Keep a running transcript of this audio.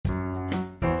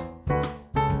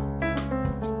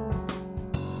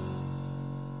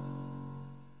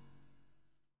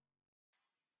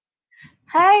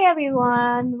Hi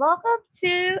everyone, welcome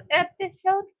to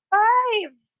episode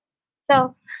 5.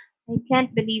 So, I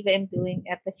can't believe I'm doing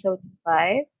episode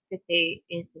 5. Today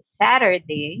is a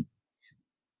Saturday,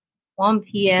 1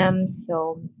 p.m.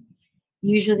 So,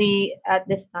 usually at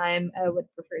this time I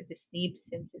would prefer to sleep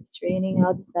since it's raining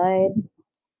outside.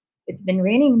 It's been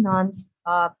raining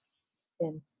non-stop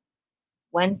since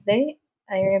Wednesday.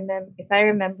 If I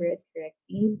remember it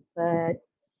correctly, but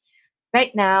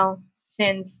right now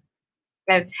since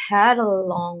I've had a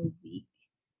long week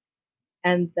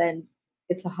and then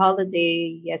it's a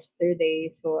holiday yesterday,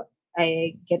 so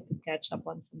I get to catch up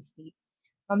on some sleep.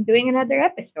 I'm doing another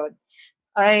episode.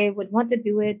 I would want to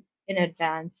do it in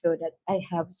advance so that I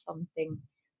have something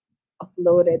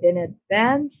uploaded in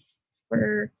advance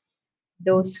for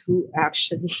those who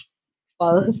actually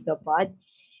follows the pod.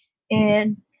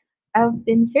 And I've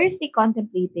been seriously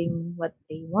contemplating what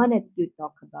they wanted to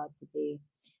talk about today.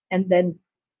 And then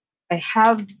I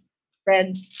have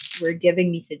friends were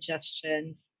giving me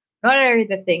suggestions. What are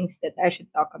the things that I should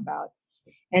talk about?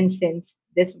 And since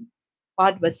this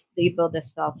pod was labeled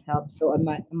as self help, so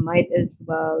I might as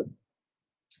well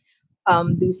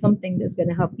do something that's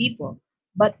gonna help people.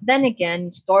 But then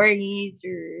again, stories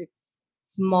or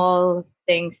small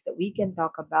things that we can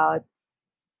talk about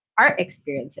our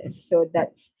experiences. So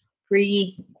that's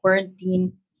pre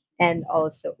quarantine and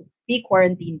also pre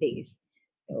quarantine days.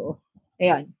 So,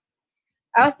 ayan.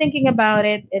 I was thinking about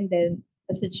it and then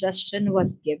a suggestion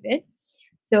was given.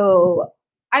 So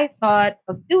I thought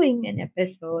of doing an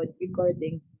episode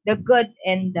regarding the good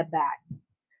and the bad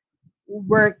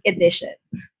work edition.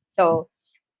 So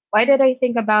why did I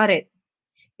think about it?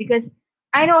 Because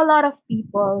I know a lot of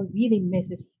people really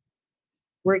misses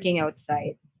working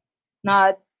outside.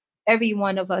 Not every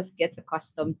one of us gets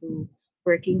accustomed to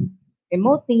working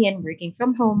remotely and working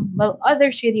from home, while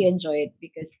others really enjoy it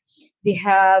because they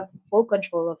have full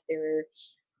control of their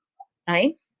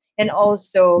time. And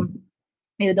also,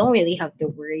 you don't really have to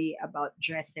worry about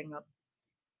dressing up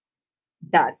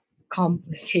that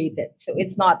complicated. So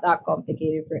it's not that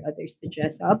complicated for others to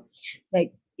dress up.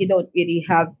 Like, you don't really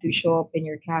have to show up in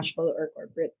your casual or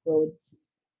corporate clothes,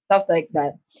 stuff like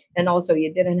that. And also,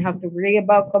 you didn't have to worry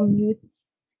about commute.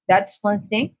 That's one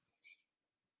thing.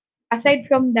 Aside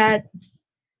from that,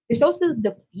 there's also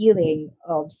the feeling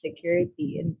of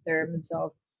security in terms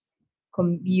of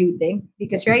commuting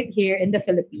because right here in the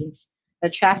Philippines, the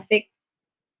traffic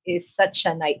is such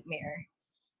a nightmare.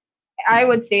 I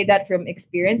would say that from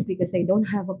experience because I don't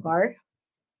have a car.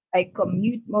 I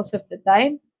commute most of the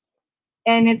time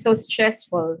and it's so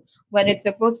stressful. When it's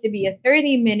supposed to be a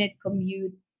 30-minute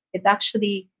commute, it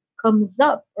actually comes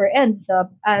up or ends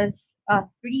up as a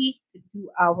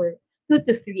 2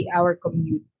 to 3 hour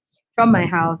commute from my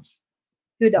house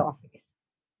to the office,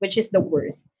 which is the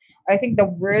worst. I think the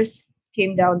worst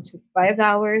came down to 5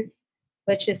 hours,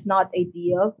 which is not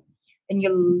ideal. And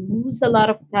you lose a lot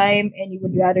of time and you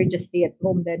would rather just stay at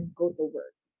home than go to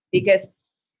work because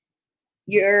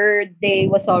your day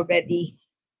was already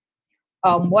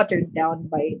watered down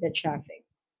by the traffic.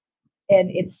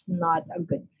 And it's not a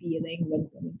good feeling when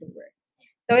going to work.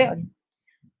 So, yeah,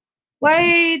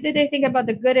 why did I think about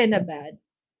the good and the bad?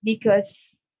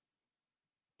 Because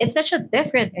it's such a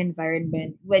different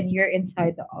environment when you're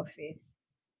inside the office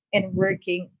and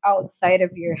working outside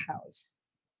of your house.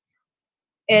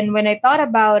 And when I thought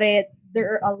about it,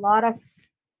 there are a lot of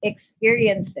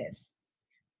experiences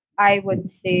I would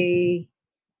say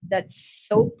that's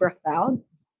so profound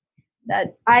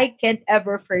that I can't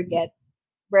ever forget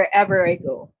wherever I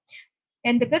go.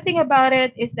 And the good thing about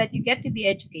it is that you get to be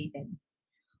educated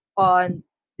on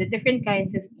the different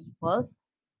kinds of people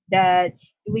that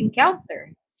you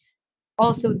encounter.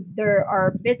 Also, there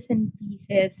are bits and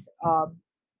pieces of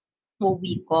what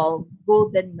we call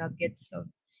golden nuggets of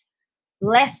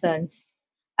lessons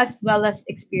as well as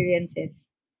experiences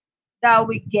that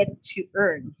we get to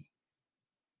earn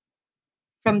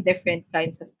from different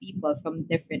kinds of people from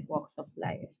different walks of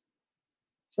life.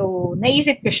 So,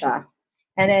 naisip ko siya.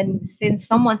 And then, since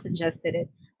someone suggested it,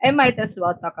 I might as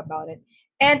well talk about it.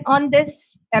 And on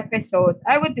this episode,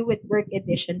 I would do it work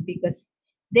edition because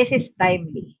this is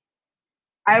timely.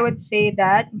 I would say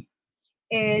that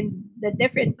in the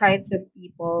different kinds of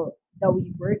people that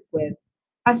we work with,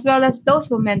 as well as those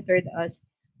who mentored us,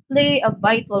 play a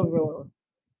vital role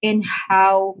in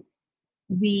how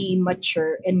we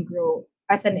mature and grow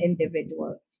as an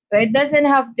individual. So it doesn't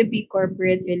have to be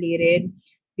corporate related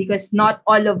because not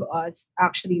all of us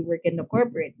actually work in the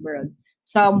corporate world.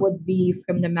 Some would be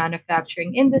from the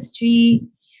manufacturing industry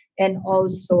and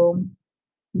also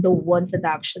the ones that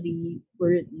actually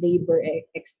were labor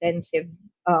extensive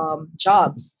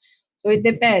jobs. So it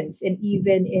depends. And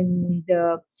even in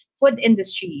the food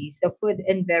industry, so food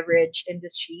and beverage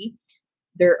industry,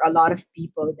 there are a lot of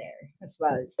people there as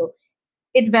well. So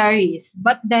it varies.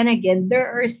 But then again, there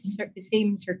are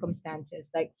same circumstances.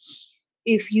 Like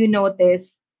if you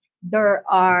notice, there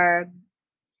are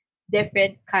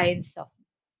different kinds of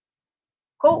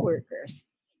co-workers,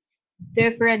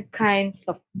 different kinds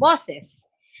of bosses,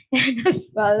 and as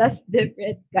well as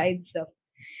different kinds of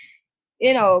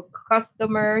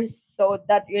customers. So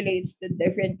that relates to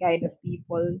different kind of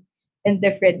people and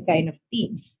different kind of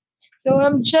teams. So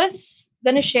I'm just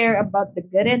gonna share about the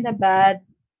good and the bad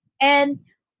and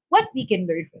what we can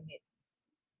learn from it.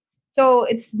 So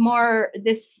it's more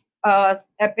this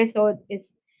episode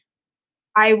is,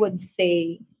 I would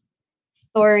say,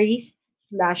 stories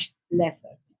slash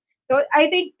lessons. So I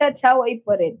think that's how I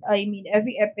put it. I mean,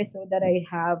 every episode that I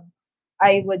have,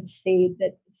 I would say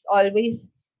that it's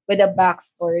always with a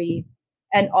backstory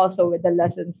and also with the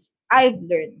lessons I've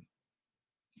learned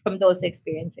from those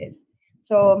experiences.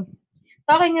 So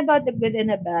talking about the good and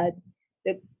the bad,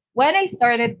 so when I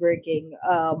started working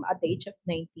at the age of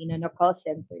 19 on a call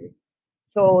center,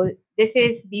 so this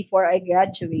is before I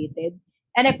graduated,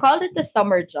 and I called it a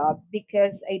summer job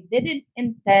because I didn't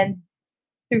intend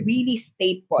to really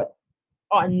stay put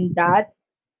on that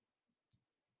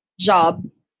job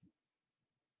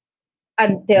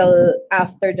until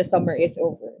after the summer is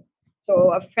over.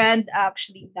 So a friend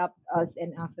actually tapped us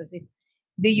and asked us if,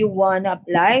 do you want to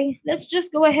apply? Let's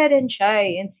just go ahead and try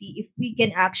and see if we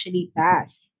can actually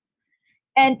pass.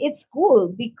 And it's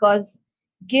cool because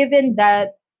given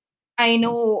that I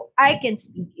know I can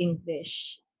speak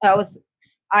English, I was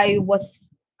I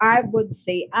would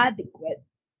say adequate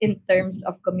in terms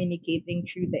of communicating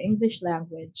through the English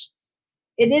language.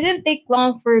 It didn't take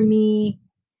long for me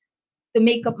to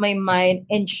make up my mind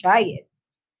and try it.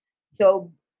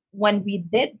 So when we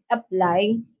did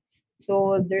apply,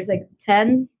 so there's like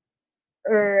 10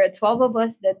 or 12 of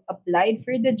us that applied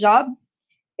for the job,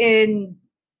 and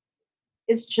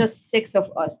it's just six of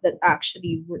us that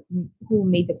actually who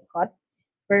made the cut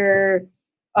for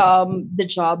the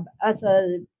job as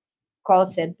a call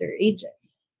center agent.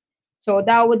 So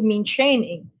that would mean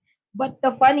training. But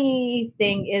the funny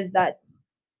thing is that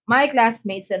my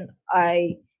classmates and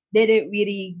I didn't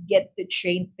really get to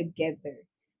train together.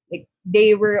 Like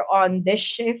they were on this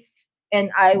shift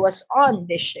and I was on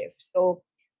this shift. So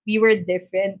we were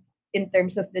different in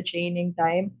terms of the training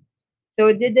time.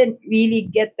 So didn't really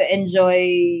get to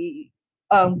enjoy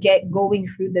get going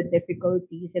through the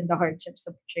difficulties and the hardships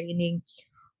of training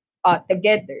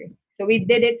together. So we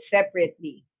did it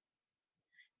separately.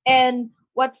 And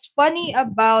what's funny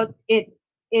about it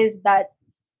is that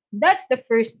that's the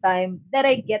first time that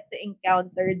I get to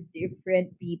encounter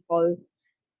different people,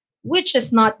 which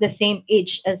is not the same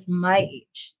age as my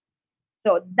age.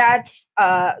 So that's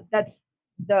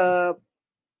the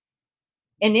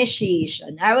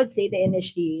initiation. I would say the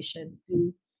initiation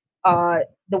to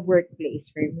the workplace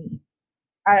for me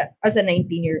as a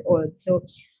 19-year-old. So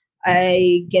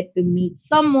I get to meet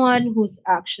someone who's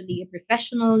actually a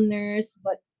professional nurse,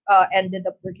 but ended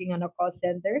up working on a call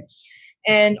center.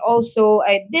 And also,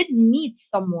 I did meet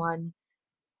someone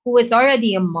who is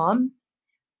already a mom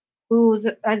who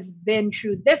has been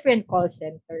through different call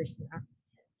centers now.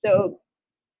 So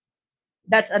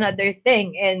that's another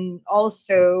thing. And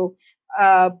also,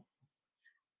 uh,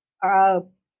 a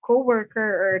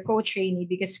co-worker or co-trainee,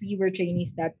 because we were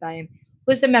trainees that time,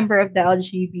 who's a member of the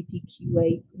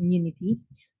LGBTQI community.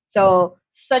 So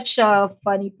such a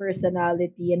funny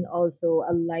personality and also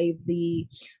a lively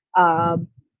um,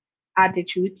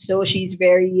 attitude. So she's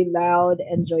very loud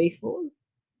and joyful.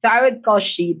 So I would call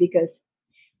she because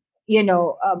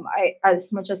I,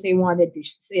 as much as I wanted to,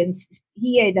 since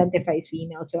he identifies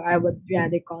female, so I would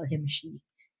rather call him she.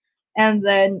 And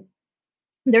then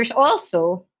there's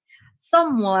also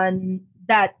someone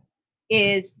that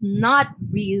is not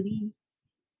really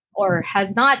or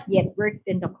has not yet worked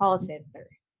in the call center.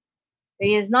 So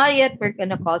he has not yet worked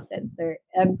in a call center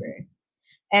ever.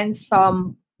 And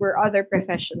some were other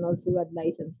professionals who had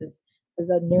licenses as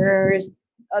a nurse,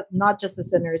 not just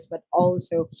as a nurse, but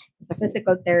also as a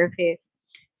physical therapist.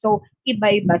 So,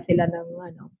 iba-iba sila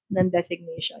ng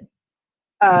designation.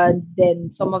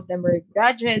 Then some of them were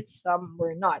graduates, some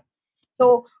were not.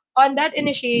 So, on that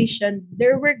initiation, uh,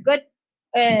 there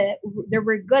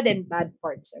were good and bad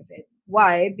parts of it.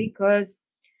 Why? Because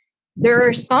there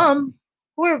are some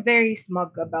who are very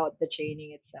smug about the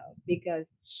training itself because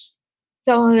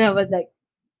some of them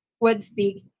would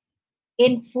speak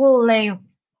in full length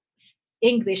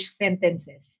English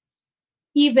sentences,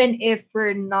 even if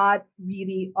we're not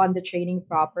really on the training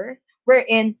proper. We're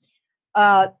in.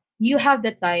 you have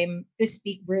the time to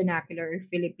speak vernacular or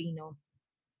Filipino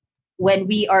when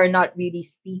we are not really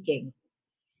speaking,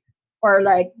 or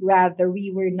like rather we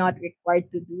were not required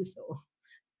to do so.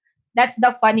 That's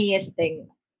the funniest thing,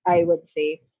 I would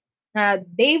say.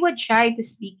 They would try to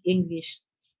speak English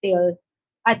still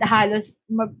at halos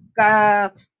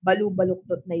magka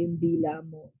balu-baluktot na yung dila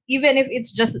mo. Even if it's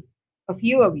just a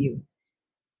few of you.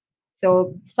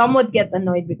 So, some would get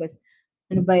annoyed because,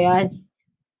 ano ba yan?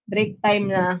 Break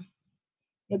time na,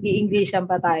 nag-i-Englishan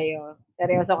pa tayo.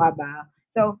 Seryoso ka ba?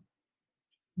 So,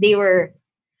 they were,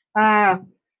 ah,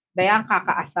 bayang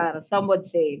kakaasar, some would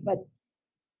say. But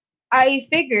I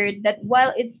figured that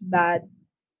while it's bad,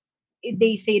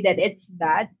 they say that it's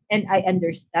bad, and I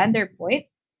understand their point.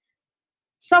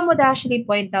 Some would actually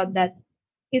point out that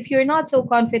if you're not so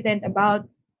confident about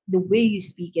the way you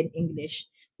speak in English,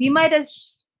 we might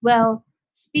as well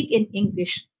speak in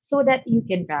English so that you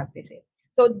can practice it.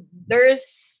 So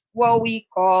there's what we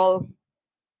call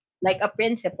like a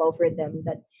principle for them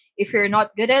that if you're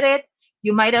not good at it,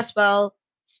 you might as well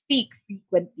speak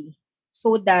frequently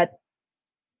so that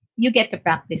you get to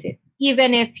practice it.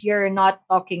 Even if you're not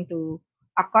talking to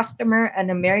a customer, an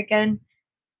American,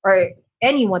 or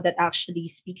anyone that actually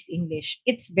speaks English,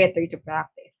 it's better to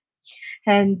practice.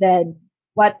 And then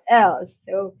what else?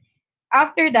 So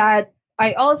after that,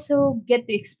 I also get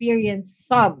to experience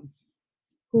some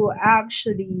who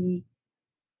actually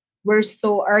were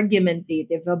so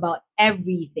argumentative about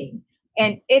everything.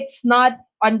 And it's not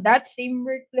on that same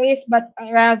workplace, but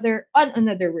rather on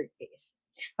another workplace.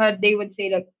 They would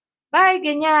say like, "Bye,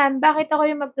 ganyan. Bakit ako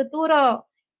yung magtuturo?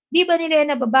 Di ba nila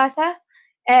yan nababasa?"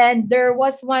 And there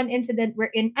was one incident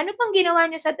wherein, ano pang ginawa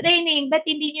niyo sa training? Ba't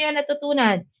hindi niyo yan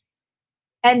natutunan?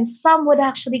 And some would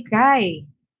actually cry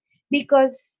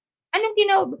because anong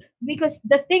ginawa? Because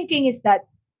the thinking is that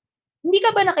hindi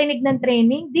ka ba nakinig ng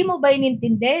training? Di mo ba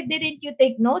inintindi? Didn't you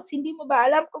take notes? Hindi mo ba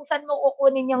alam kung saan mo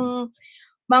kukunin yung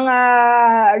mga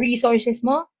resources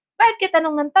mo? Bakit ka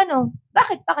tanong ng tanong?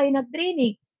 Bakit pa kayo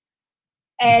nag-training?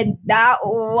 And that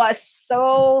was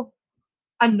so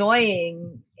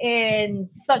annoying and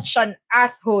such an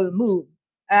asshole move.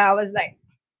 I was like,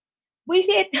 we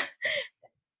see it.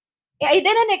 I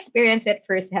didn't experience it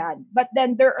firsthand, but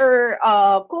then there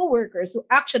are co-workers who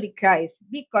actually cries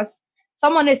because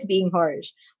someone is being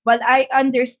harsh. Well, I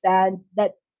understand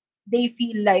that they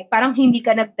feel like parang hindi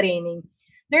ka nag-training.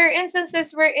 There are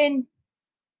instances wherein,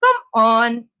 come on,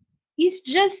 he's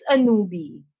just a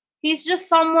newbie. He's just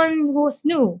someone who's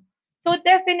new. So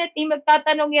definitely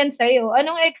magtatanong yan sa'yo.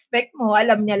 Anong expect mo?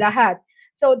 Alam niya lahat.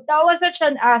 So that was such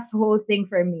an asshole thing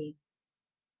for me.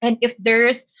 And if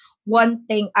there's one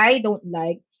thing I don't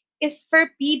like, is for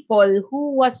people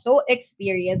who was so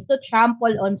experienced to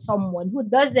trample on someone who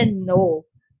doesn't know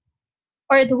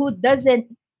or who doesn't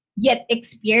yet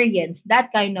experience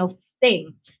that kind of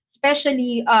thing.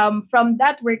 Especially from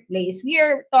that workplace, we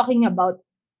are talking about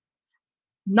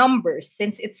numbers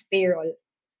since it's payroll.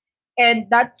 And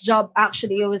that job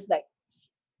actually was like,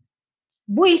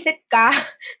 buisit ka,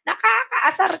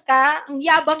 nakakaasar ka, ang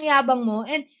yabang-yabang mo.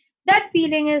 And that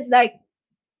feeling is like,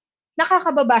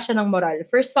 nakakababa siya ng moral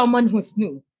for someone who's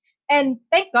new. And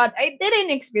thank God, I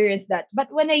didn't experience that. But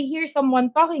when I hear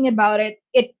someone talking about it,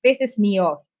 it pisses me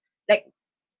off. Like,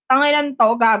 tanginan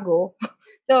to, gago.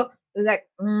 So, like,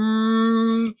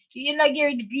 you like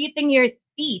you're gritting your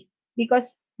teeth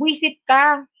because wisit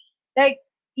ka. Like,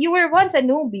 you were once a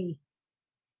newbie.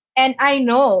 And I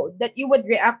know that you would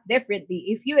react differently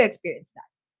if you experienced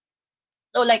that.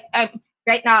 So, like,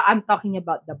 right now, I'm talking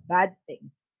about the bad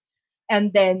thing.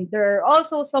 And then there are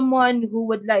also someone who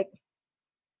would like,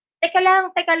 teka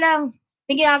lang,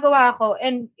 may ginagawa ako.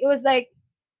 And it was like,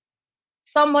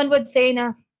 someone would say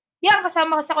na, yan,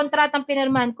 kasama ka sa kontratang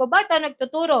pinirmahan ko, ba't ako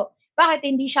nagtuturo? Bakit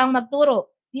hindi siya ang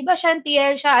magturo? Di ba siya ang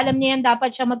TL siya, alam niya yan,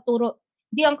 dapat siya magturo.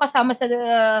 Hindi ang kasama sa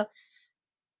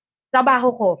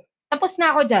trabaho ko. Tapos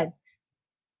na ako dyan.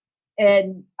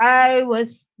 And I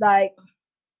was like,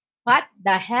 what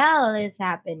the hell is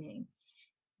happening?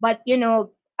 But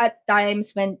at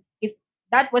times when if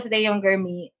that was the younger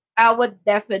me, I would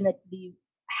definitely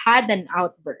had an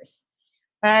outburst.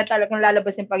 Talagang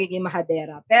lalabas yung pagiging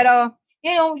mahadera. Pero,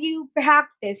 you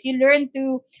practice, you learn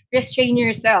to restrain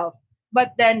yourself,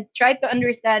 but then try to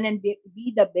understand and be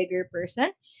the bigger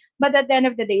person. But at the end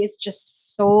of the day, it's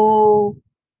just so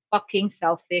fucking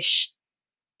selfish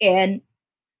and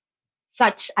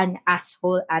such an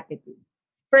asshole attitude.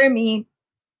 For me,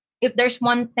 if there's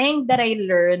one thing that I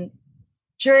learned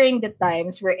during the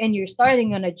times wherein you're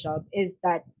starting on a job is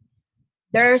that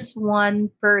there's one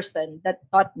person that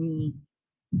taught me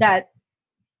that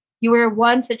you were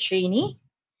once a trainee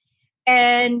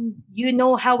and you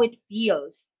know how it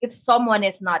feels if someone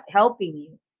is not helping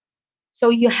you. So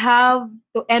you have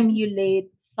to emulate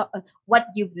what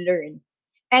you've learned.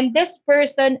 And this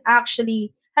person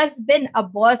actually has been a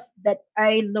boss that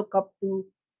I look up to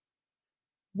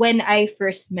when I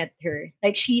first met her.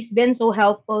 Like, she's been so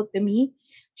helpful to me.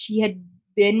 She had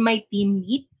been my team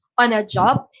lead on a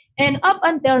job. And up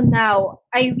until now,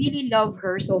 I really love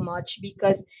her so much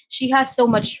because she has so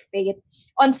much faith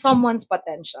on someone's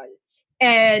potential.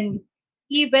 And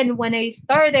even when I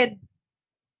started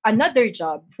another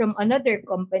job from another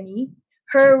company,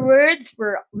 her words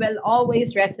will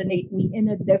always resonate me in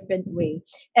a different way.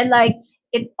 And like,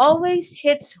 it always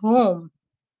hits home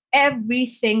every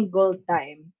single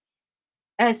time,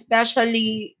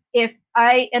 especially if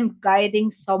I am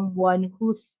guiding someone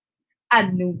who's a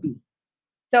newbie.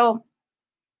 So,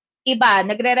 iba,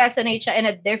 nagre-resonate siya in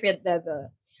a different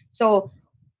level. So,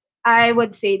 I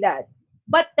would say that.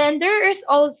 But then there is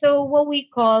also what we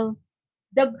call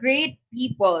the great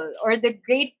people or the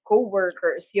great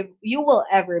coworkers you will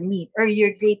ever meet, or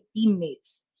your great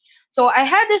teammates. So I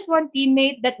had this one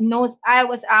teammate that knows I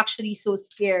was actually so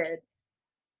scared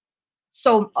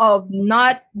so of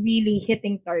not really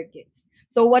hitting targets.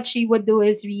 So what she would do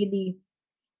is really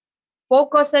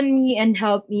focus on me and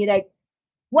help me. Like,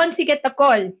 once you get the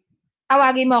call,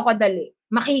 tawagin mo ako dali.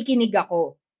 Makikinig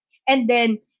ako. And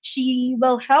then she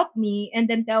will help me and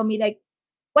then tell me like,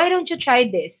 why don't you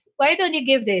try this? Why don't you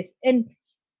give this? And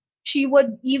she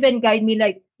would even guide me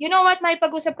like, you know what, may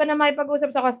pag-usap ka na, may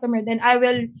pag-usap sa customer, then I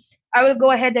will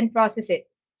go ahead and process it.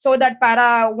 So that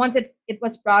para once it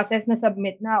was processed na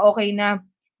submit na, okay na,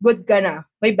 good ka na,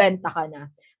 may benta ka na.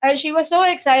 And she was so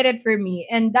excited for me.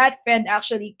 And that friend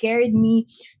actually carried me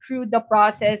through the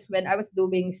process when I was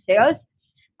doing sales,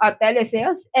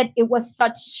 telesales, and it was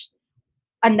such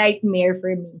a nightmare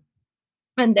for me.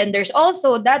 And then there's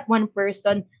also that one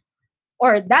person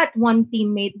or that one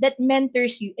teammate that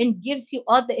mentors you and gives you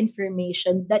all the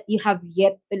information that you have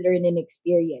yet to learn and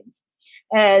experience.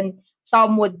 And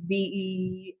some would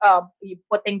be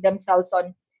putting themselves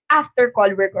on after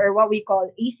call work or what we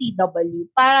call ACW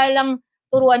para lang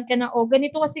turuan ka na, oh,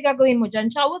 ganito kasi gagawin mo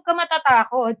dyan. Tsaka huwag ka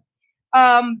matatakot.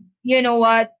 You know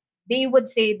what? They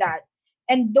would say that.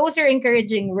 And those are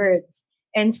encouraging words.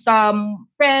 And some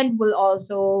friend will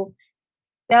also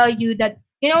tell you that,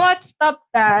 you know what, stop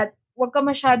that. Huwag ka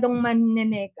masyadong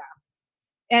maneneka.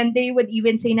 And they would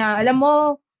even say na, alam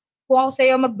mo, kung ako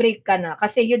sa'yo, mag-break ka na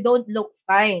kasi you don't look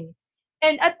fine.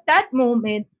 And at that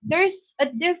moment, there's a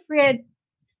different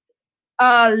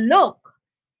look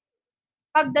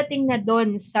pagdating na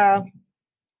doon sa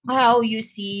how you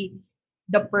see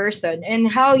the person and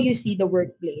how you see the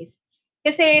workplace.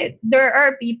 Kasi there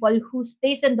are people who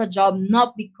stays in the job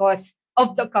not because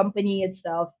of the company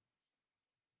itself,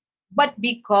 but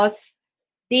because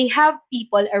they have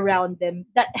people around them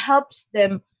that helps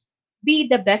them be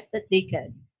the best that they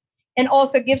can and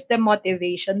also gives them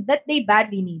motivation that they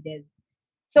badly needed.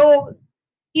 So,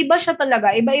 iba siya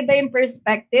talaga. Iba-iba yung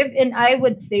perspective, and I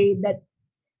would say that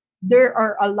there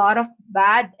are a lot of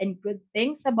bad and good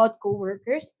things about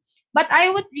coworkers, but I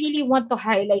would really want to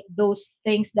highlight those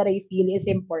things that I feel is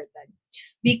important.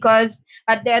 Because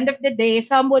at the end of the day,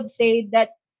 some would say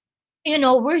that,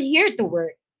 we're here to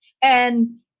work.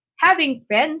 And having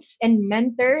friends and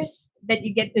mentors that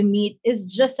you get to meet is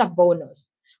just a bonus.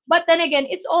 But then again,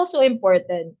 it's also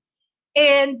important.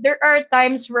 And there are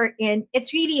times wherein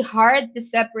it's really hard to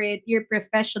separate your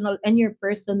professional and your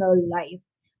personal life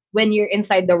when you're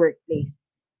inside the workplace.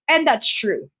 And that's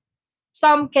true.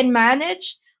 Some can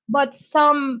manage, but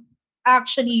some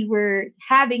actually were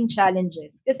having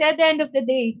challenges. Because at the end of the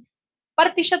day,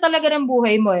 parte siya talaga ng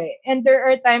buhay mo eh. And there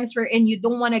are times wherein you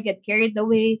don't want to get carried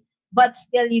away, but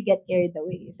still you get carried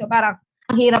away. So parang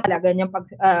ang hirap talaga niyang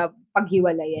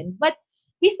paghiwalayan. But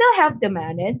we still have to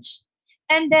manage.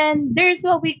 And then there's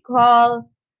what we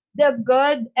call the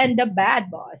good and the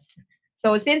bad boss.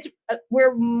 So since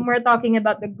we're talking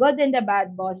about the good and the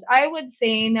bad boss, I would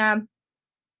say na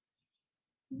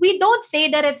we don't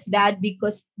say that it's bad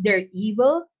because they're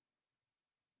evil,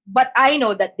 but I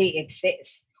know that they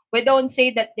exist. We don't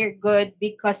say that they're good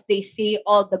because they say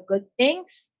all the good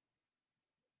things.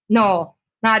 No,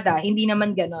 nada, hindi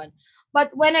naman ganon.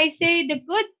 But when I say the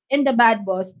good and the bad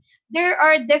boss, there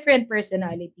are different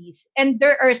personalities. And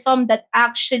there are some that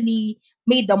actually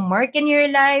made a mark in your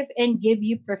life and give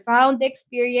you profound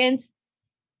experience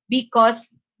because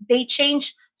they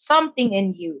change something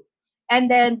in you.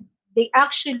 And then they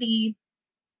actually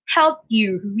help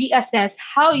you reassess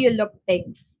how you look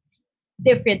things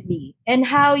differently and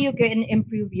how you can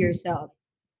improve yourself.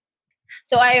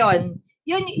 So ayon,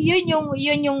 yun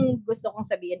yung gusto kong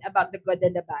sabihin about the good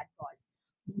and the bad boss.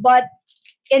 But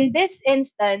in this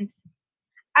instance,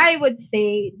 I would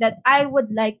say that I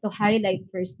would like to highlight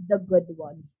first the good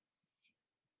ones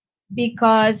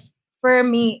because for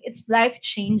me it's life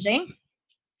changing,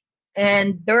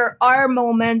 and there are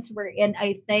moments wherein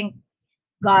I thank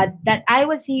God that I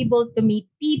was able to meet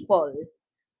people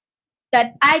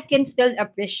that I can still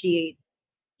appreciate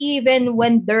even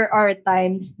when there are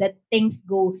times that things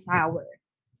go sour.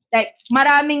 Like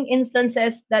maraming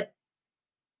instances that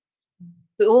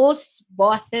those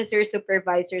bosses or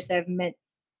supervisors have met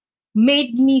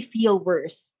made me feel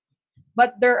worse.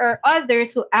 But there are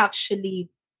others who actually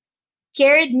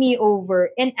carried me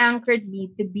over and anchored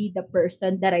me to be the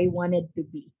person that I wanted to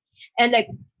be. And like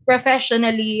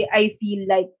professionally, I feel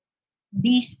like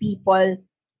these people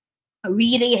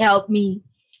really helped me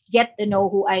get to know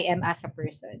who I am as a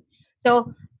person.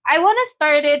 So I want to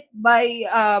start it by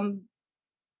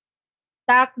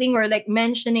tackling or like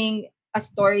mentioning a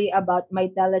story about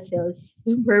my telesales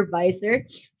supervisor.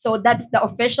 So that's the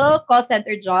official call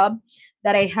center job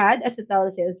that I had as a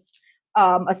telesales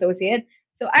associate.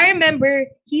 So I remember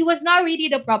he was not really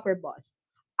the proper boss.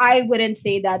 I wouldn't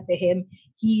say that to him.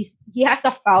 He has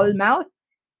a foul mouth.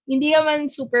 Hindi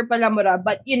naman super palamura,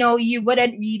 but you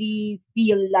wouldn't really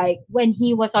feel like when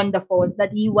he was on the phones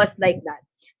that he was like that.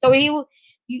 So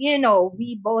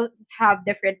we both have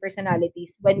different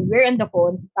personalities when we're on the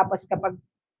phones, tapos kapag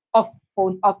off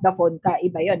the phone ka,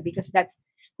 iba yon because that's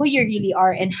who you really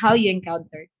are and how you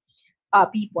encounter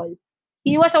people.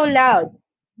 He was so loud,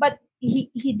 but he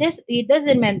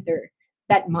doesn't mentor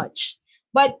that much.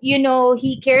 But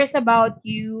he cares about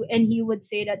you and he would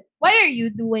say that, why are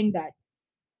you doing that?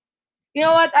 You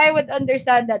know what? I would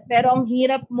understand that. Pero ang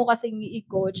hirap mo kasing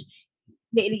i-coach.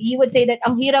 He would say that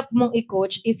ang hirap mong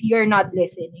i-coach if you're not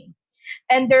listening.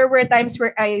 And there were times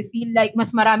where I feel like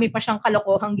mas marami pa siyang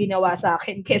kalokohang ginawa sa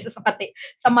akin kaysa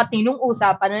sa matinong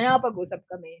usapan na nakapag-usap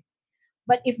kami.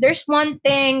 But if there's one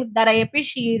thing that I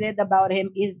appreciated about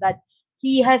him is that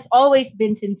he has always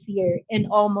been sincere in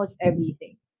almost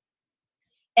everything.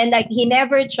 And like he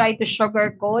never tried to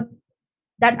sugarcoat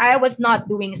that I was not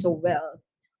doing so well,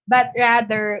 but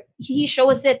rather he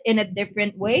shows it in a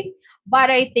different way.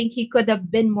 But I think he could have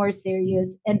been more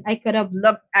serious, and I could have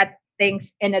looked at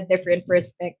things in a different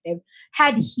perspective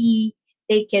had he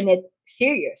taken it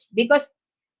serious. Because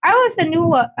I was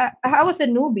a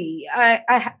newbie.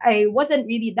 I wasn't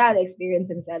really that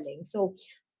experienced in selling, so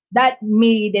that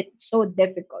made it so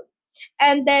difficult.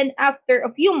 And then after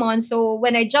a few months, so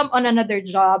when I jumped on another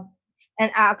job,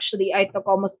 and actually I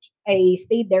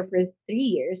stayed there for 3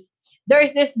 years.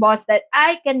 There's this boss that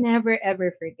I can never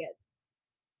ever forget.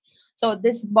 So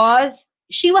this boss,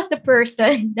 she was the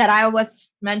person that I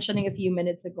was mentioning a few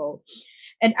minutes ago.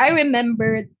 And I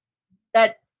remember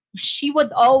that she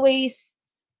would always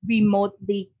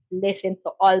remotely listen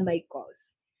to all my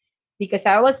calls because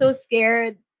I was so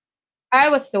scared. I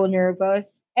was so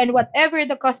nervous. And whatever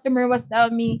the customer was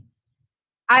telling me,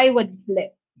 I would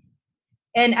flip.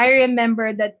 And I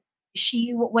remember that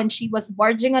when she was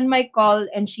barging on my call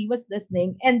and she was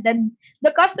listening, and then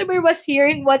the customer was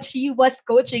hearing what she was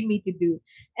coaching me to do.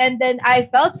 And then I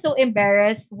felt so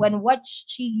embarrassed when what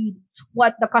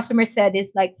the customer said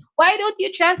is like, why don't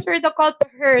you transfer the call to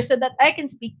her so that I can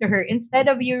speak to her instead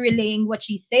of you relaying what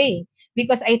she's saying?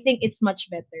 Because I think it's much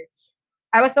better.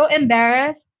 I was so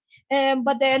embarrassed.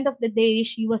 But the end of the day,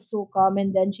 she was so calm,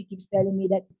 and then she keeps telling me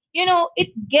that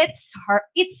it gets hard.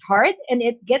 It's hard, and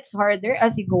it gets harder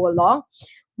as you go along.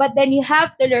 But then you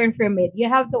have to learn from it. You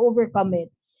have to overcome it.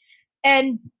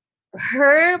 And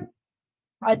her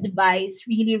advice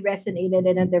really resonated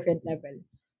in a different level.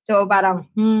 So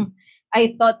parang,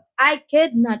 I thought I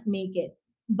could not make it.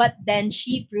 But then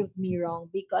she proved me wrong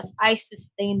because I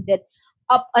sustained it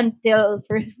up until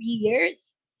for 3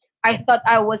 years. I thought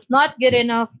I was not good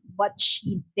enough, but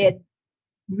she did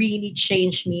really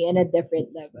change me in a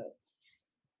different level.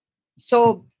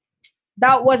 So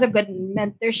that was a good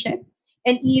mentorship.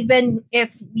 And even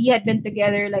if we had been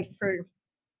together like for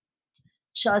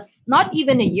just not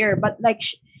even a year, but like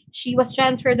she was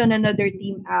transferred on another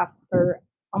team after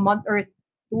a month or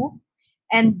two,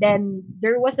 and then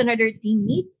there was another team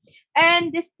lead,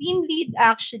 and this team lead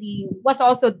actually was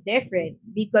also different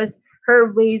because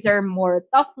her ways are more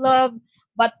tough love,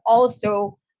 but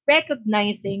also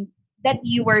recognizing that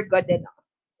you were good enough.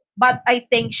 But I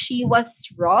think she was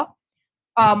raw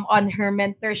on her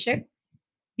mentorship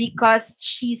because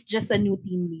she's just a new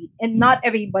team lead and not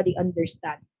everybody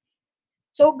understands.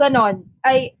 So ganon.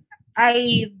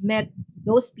 I met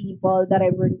those people that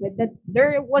I worked with that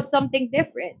there was something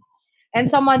different. And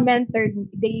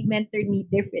they mentored me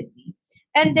differently.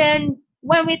 And then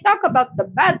when we talk about the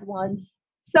bad ones,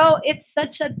 so it's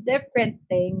such a different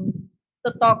thing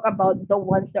to talk about the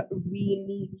ones that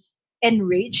really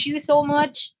enrich you so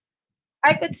much.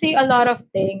 I could say a lot of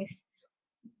things,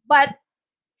 but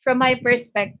from my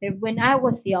perspective, when I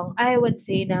was young, I would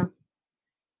say na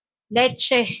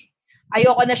leche.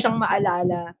 Ayoko na siyang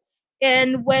maalala.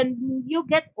 And when you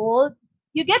get old,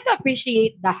 you get to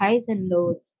appreciate the highs and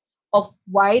lows of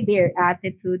why their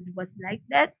attitude was like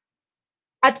that.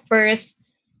 At first,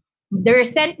 the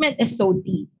resentment is so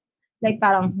deep. Like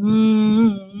parang,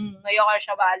 ayoko na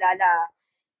siya maalala.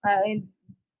 And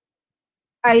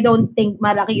I don't think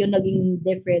malaki yung naging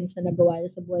difference na nagawa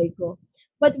niya sa buhay ko.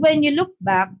 But when you look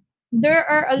back, there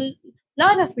are a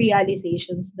lot of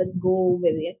realizations that go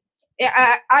with it.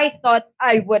 I thought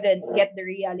I wouldn't get the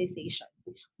realization.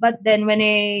 But then when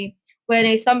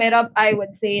I sum it up, I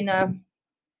would say na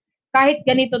kahit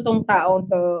ganito tong taong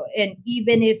to, and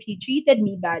even if he treated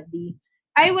me badly,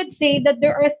 I would say that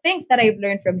there are things that I've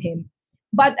learned from him.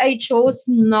 But I chose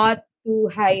not to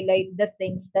highlight the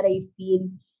things that I feel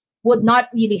would not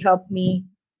really help me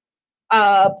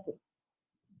uh,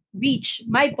 reach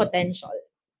my potential.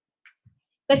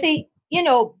 Kasi,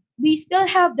 we still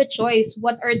have the choice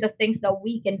what are the things that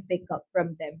we can pick up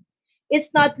from them.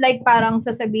 It's not like parang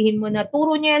sasabihin mo na,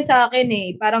 turo niya yan sa akin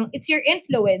eh. Parang, it's your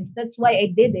influence. That's why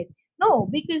I did it. No,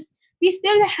 because we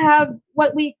still have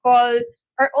what we call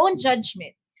our own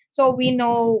judgment. So we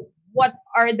know what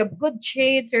are the good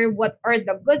traits or what are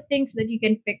the good things that you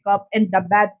can pick up and the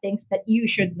bad things that you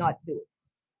should not do.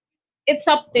 It's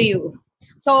up to you.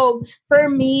 So for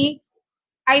me,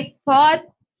 I thought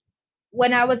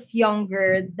when I was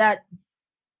younger that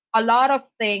a lot of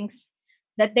things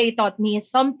that they taught me is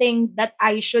something that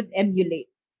I should emulate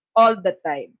all the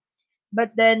time.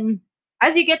 But then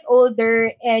as you get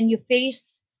older and you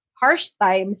face harsh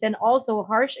times and also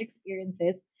harsh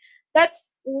experiences,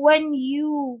 that's when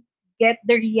you get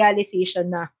the realization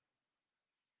na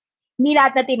hindi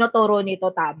lahat na tinuturo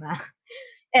nito tama.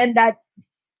 And that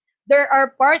there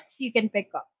are parts you can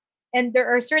pick up and there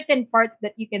are certain parts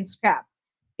that you can scrap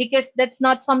because that's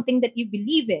not something that you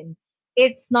believe in.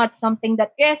 It's not something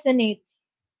that resonates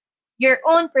your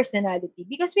own personality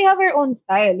because we have our own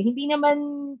style. Hindi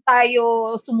naman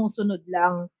tayo sumusunod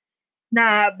lang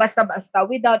na basta-basta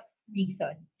without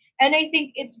reason. And I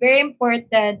think it's very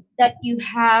important that you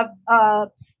have a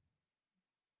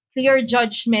clear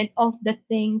judgment of the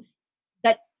things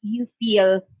that you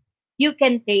feel you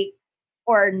can take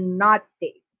or not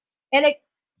take. And like,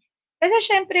 kasi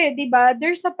syempre, di ba,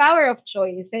 there's a power of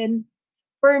choice. And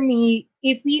for me,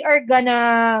 if we are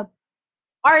gonna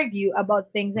argue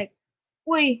about things like,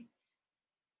 uy,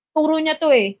 turo niya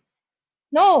to eh.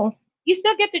 No, you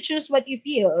still get to choose what you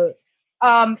feel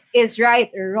is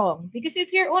right or wrong because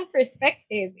it's your own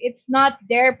perspective. It's not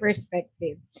their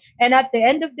perspective. And at the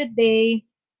end of the day,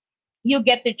 you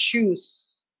get to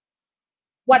choose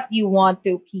what you want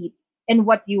to keep and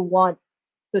what you want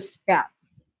to scrap.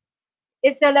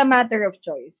 It's still a matter of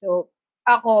choice. So,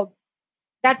 ako,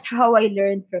 that's how I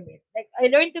learned from it. Like, I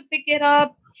learned to pick it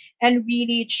up and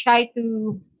really try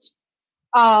to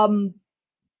um,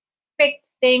 pick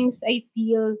things I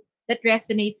feel that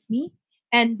resonates me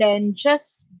and then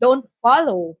just don't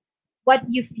follow what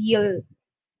you feel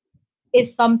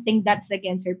is something that's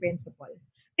against your principle.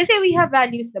 Kasi we have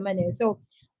values naman eh. So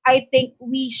I think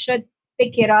we should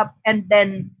pick it up and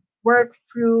then work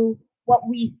through what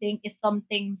we think is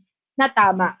something na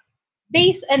tama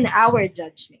based on our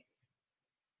judgment.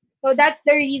 So that's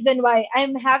the reason why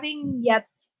I'm having yet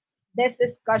this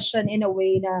discussion in a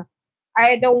way na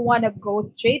I don't want to go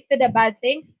straight to the bad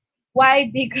things.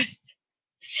 Why? Because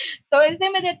so it's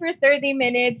limited for 30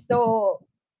 minutes. So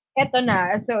eto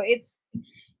na. So it's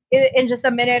in just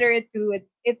a minute or two,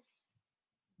 it's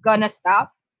gonna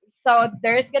stop. So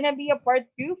there's gonna be a part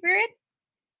two for it.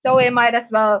 So we might as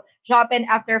well drop in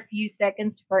after a few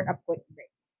seconds for a quick break.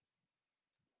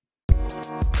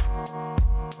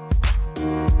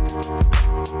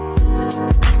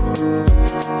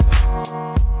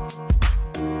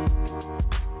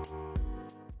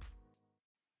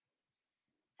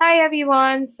 Hi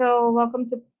everyone. So welcome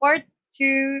to part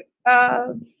two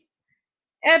of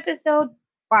episode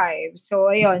five. So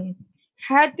ayun,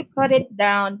 had to cut it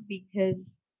down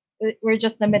because we're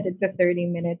just limited to 30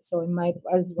 minutes. So we might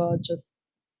as well just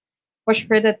push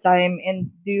for the time and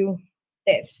do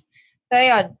this. So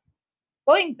ayun,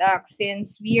 going back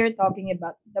since we are talking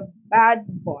about the bad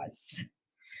boss.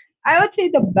 I would say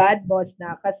the bad boss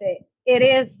na kasi it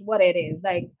is what it is.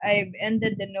 Like I've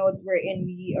ended the note wherein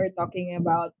we are talking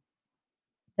about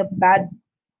the bad,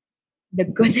 the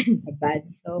good and the bad.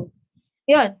 So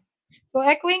yun. So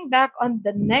echoing back on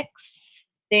the next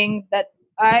thing that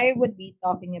I would be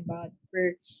talking about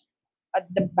for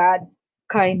the bad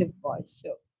kind of boss.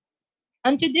 So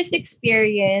onto this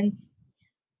experience,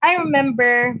 I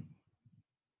remember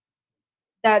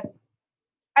that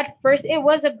at first it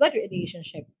was a good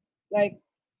relationship. Like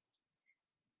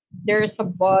there's a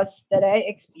boss that I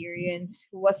experienced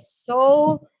who was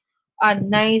so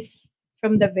nice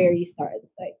from the very start.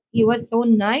 Like he was so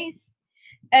nice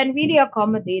and really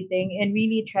accommodating and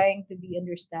really trying to be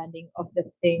understanding of the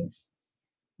things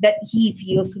that he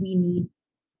feels we need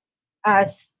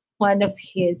as one of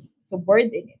his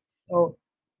subordinates. So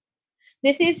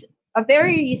this is a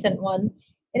very recent one.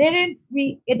 And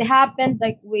it happened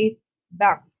like way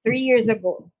back 3 years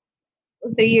ago.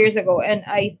 3 years ago. And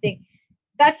I think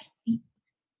that's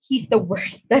he's the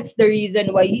worst. That's the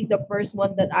reason why he's the first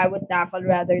one that I would tackle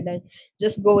rather than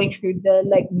just going through the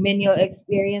like menial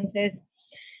experiences.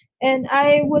 And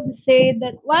I would say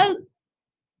that while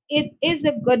it is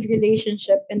a good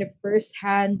relationship in the first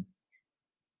hand,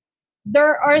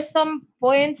 there are some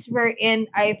points wherein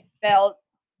I felt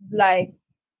like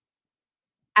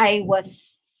I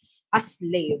was a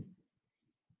slave.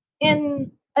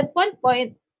 And at one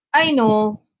point, I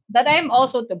know that I'm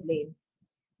also to blame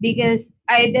because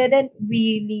I didn't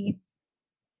really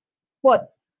put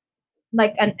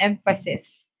like an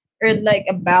emphasis or like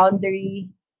a boundary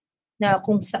na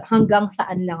kung hanggang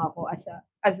saan lang ako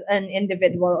as an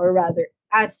individual or rather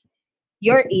as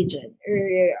your agent or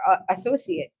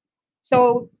associate.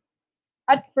 So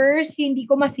at first hindi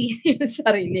ko masisi yung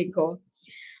sarili ko.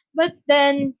 But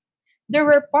then there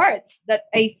were parts that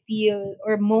I feel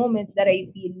or moments that I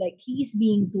feel like he's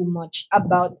being too much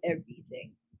about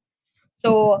everything.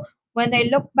 So when I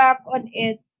look back on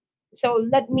it, so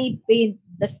let me paint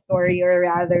the story or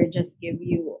rather just give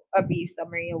you a brief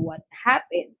summary of what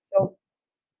happened. So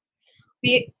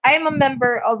I'm a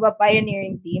member of a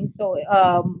pioneering team. So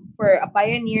for a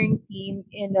pioneering team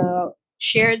in a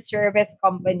shared service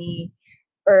company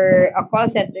or a call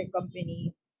center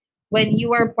company, when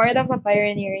you are part of a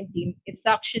pioneering team, it's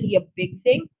actually a big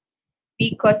thing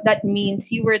because that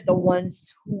means you were the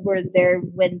ones who were there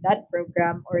when that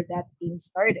program or that team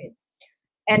started.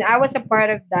 And I was a part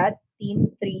of that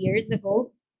team 3 years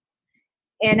ago.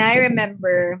 And I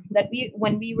remember that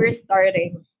when we were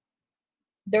starting,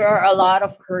 there are a lot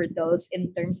of hurdles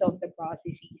in terms of the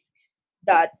processes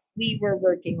that we were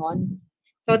working on.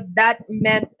 So that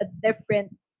meant a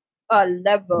different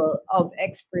level of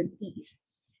expertise.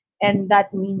 And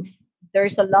that means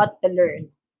there's a lot to learn.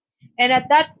 And at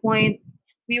that point,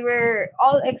 we were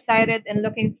all excited and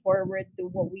looking forward to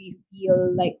what we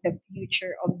feel like the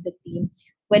future of the team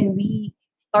when we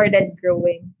started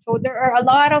growing. So there are a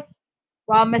lot of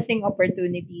promising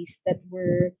opportunities that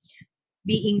were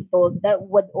being told that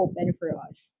would open for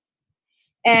us.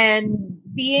 And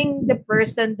being the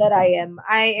person that I am,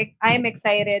 I'm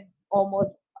excited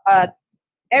almost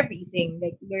everything,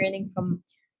 like learning from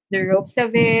the ropes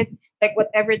of it, like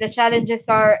whatever the challenges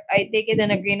are, I take it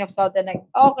in a grain of salt and like,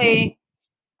 okay,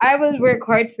 I will work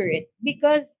hard for it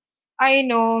because I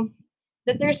know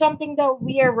that there's something that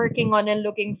we are working on and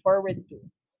looking forward to.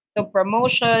 So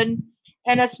promotion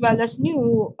and as well as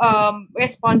new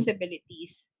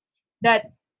responsibilities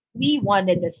that we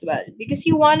wanted as well because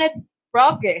you wanted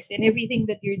progress in everything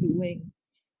that you're doing.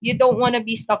 You don't want to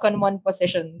be stuck on one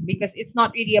position because it's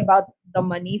not really about the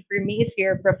money. For me, it's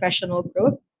your professional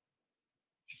growth.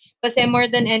 Kasi more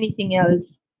than anything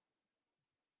else,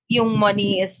 yung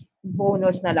money is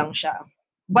bonus na lang siya.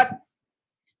 But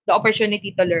the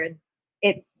opportunity to learn,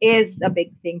 it is a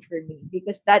big thing for me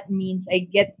because that means I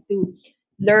get to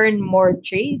learn more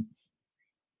trades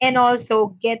and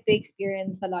also get to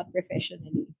experience a lot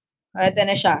professionally. Ito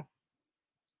na siya.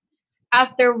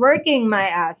 After working my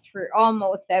ass for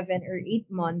almost 7 or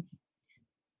 8 months,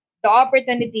 the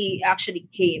opportunity actually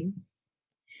came.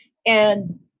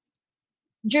 And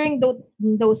during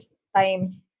those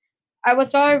times, I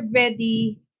was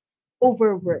already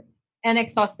overworked and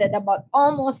exhausted about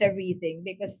almost everything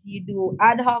because you do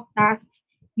ad hoc tasks,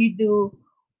 you do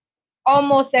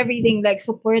almost everything like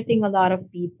supporting a lot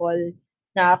of people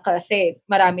na kasi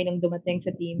marami nang dumating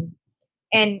sa team.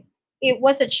 And it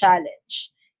was a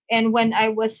challenge. And when I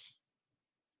was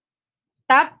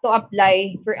tapped to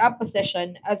apply for a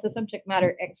position as a subject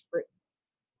matter expert,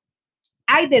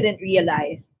 I didn't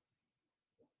realize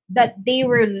that they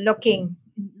were looking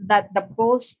that the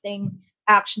posting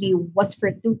actually was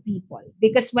for two people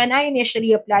because when I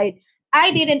initially applied,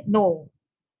 I didn't know.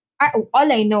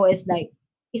 All I know is like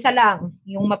isa lang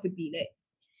yung mapipili.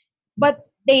 But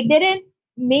they didn't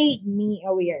make me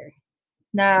aware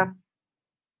na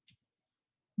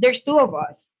there's two of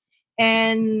us.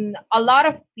 and a lot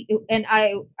of and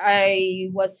I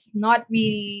was not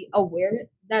really aware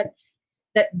that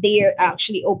they're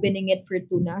actually opening it for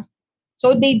tuna.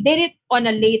 So they did it on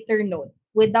a later note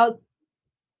without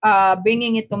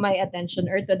bringing it to my attention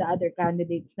or to the other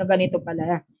candidates na ganito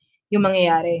pala yung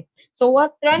mangyayari. So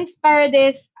what transpired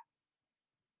is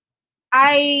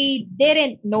I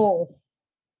didn't know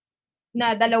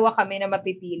na dalawa kami na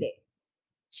mapipili.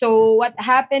 So what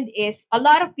happened is a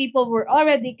lot of people were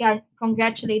already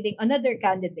congratulating another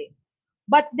candidate.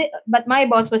 But my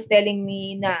boss was telling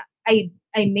me na I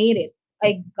made it.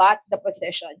 I got the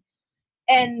position.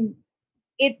 And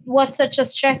it was such a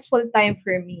stressful time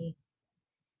for me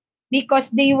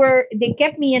because they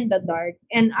kept me in the dark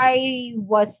and I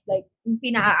was like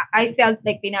I felt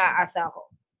like pinaasa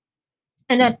ako.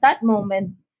 And at that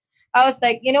moment, I was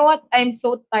like, you know what? I'm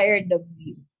so tired of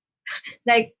you.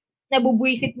 Like,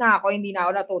 nabubwisit na ako, hindi na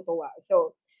ako natutuwa.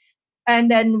 So, and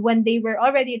then when they were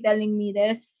already telling me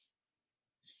this,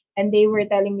 and they were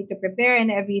telling me to prepare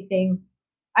and everything,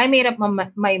 I made up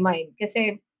my mind.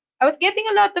 Kasi, I was getting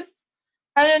a lot of,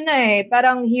 ano na eh,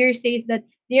 parang hearsays that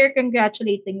they're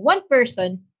congratulating one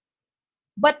person,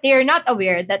 but they're not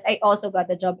aware that I also got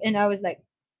the job. And I was like,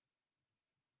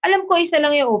 alam ko isa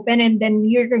lang yung open and then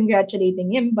you're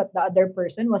congratulating him, but the other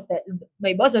person was that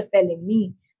my boss was telling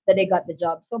me that I got the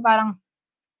job. So parang,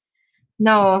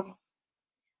 no,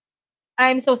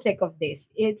 I'm so sick of this.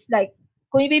 It's like,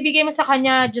 kung ibibigay mo sa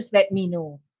kanya, just let me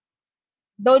know.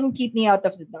 Don't keep me out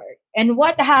of the dark. And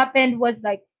what happened was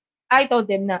like, I told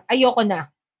him na, ayoko na.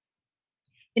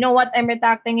 You know what, I'm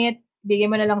retracting it. Bigay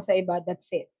mo na lang sa iba,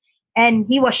 that's it. And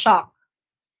he was shocked.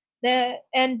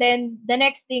 And then the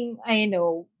next thing I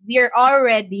know, we're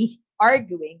already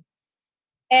arguing.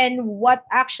 And what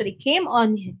actually came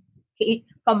out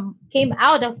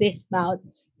of his mouth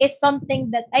is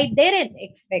something that I didn't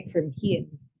expect from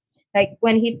him. Like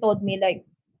when he told me like,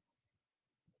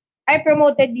 I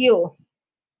promoted you,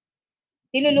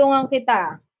 tinulungan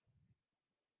kita,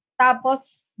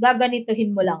 tapos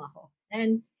gaganituhin mo lang ako.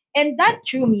 And that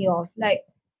threw me off. Like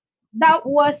that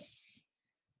was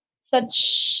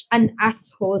such an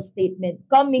asshole statement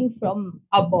coming from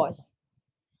a boss.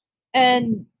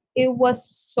 And it was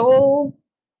so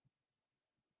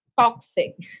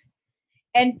toxic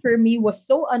and for me was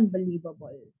so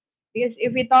unbelievable. Because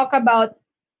if we talk about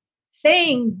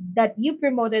saying that you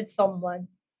promoted someone,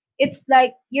 it's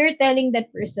like you're telling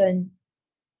that person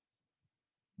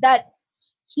that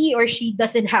he or she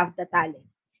doesn't have the talent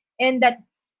and that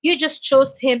you just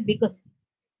chose him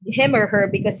or her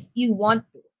because you want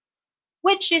to,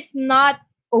 which is not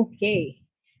okay.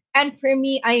 And for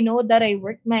me, I know that I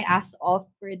worked my ass off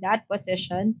for that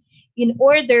position in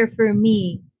order for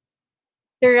me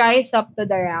to rise up to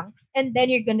the ranks. And then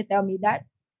you're going to tell me that.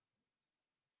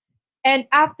 And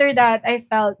after that, I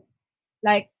felt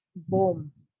like,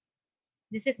 boom,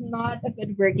 this is not a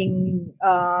good working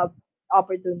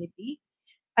opportunity.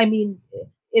 I mean,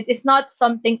 it is not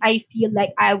something I feel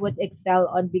like I would excel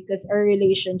on because our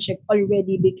relationship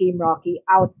already became rocky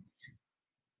out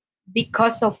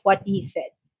because of what he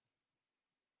said.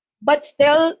 But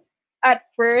still, at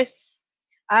first,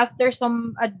 after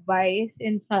some advice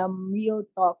and some real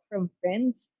talk from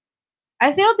friends,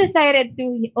 I still decided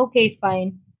to, okay,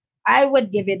 fine. I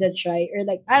would give it a try, or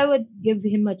like I would give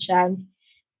him a chance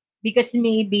because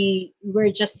maybe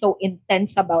we're just so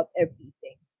intense about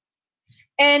everything.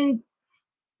 And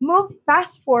move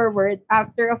fast forward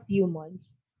after a few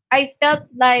months, I felt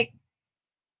like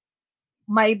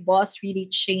my boss really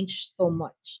changed so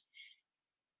much.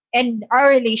 And our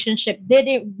relationship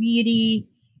didn't really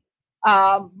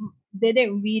come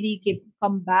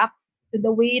back to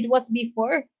the way it was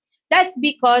before. That's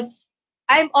because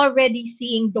I'm already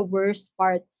seeing the worst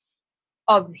parts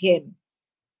of him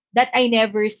that I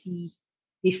never see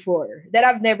before, that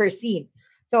I've never seen.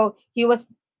 So he was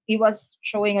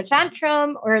showing a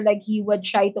tantrum or like he would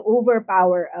try to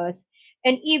overpower us.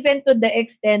 And even to the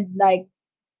extent like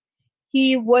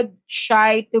he would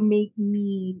try to make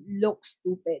me look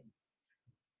stupid,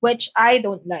 which I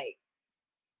don't like.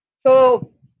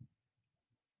 So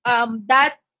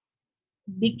that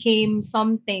became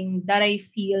something that I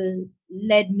feel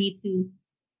led me to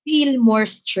feel more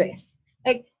stress.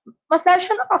 Like, mas lalo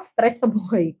siya nakastress sa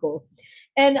buhay ko.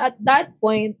 And at that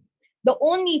point, the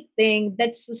only thing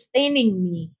that's sustaining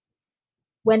me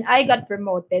when I got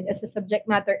promoted as a subject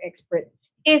matter expert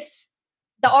is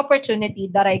the opportunity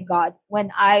that I got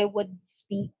when I would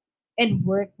speak and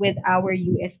work with our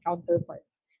US counterparts.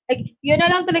 Like, yun na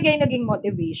lang talaga yung naging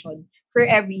motivation for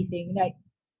everything. Like,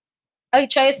 I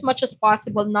try as much as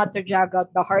possible not to drag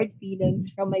out the hard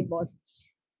feelings from my boss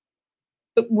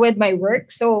with my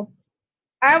work. So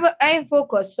I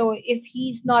focus. So if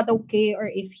he's not okay or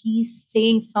if he's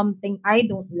saying something I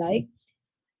don't like,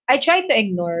 I try to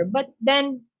ignore. But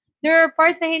then there are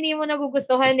parts na hindi mo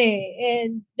nagugustuhan eh.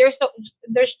 And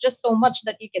there's just so much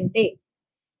that you can take.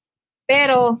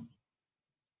 Pero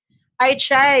I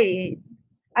try.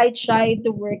 I try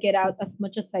to work it out as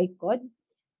much as I could.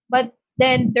 But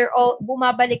then they're all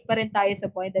bumabalik pa rin tayo sa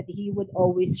point that he would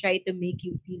always try to make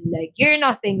you feel like you're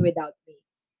nothing without me.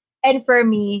 And for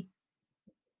me,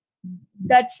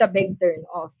 that's a big turn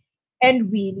off.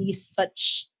 And really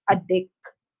such a dick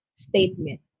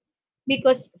statement.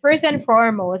 Because first and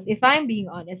foremost, if I'm being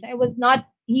honest, I was not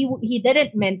he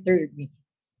didn't mentor me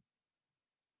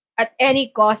at any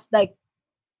cost, like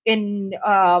in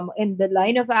the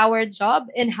line of our job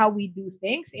and how we do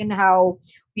things and how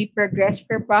we progress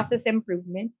for process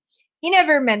improvement. He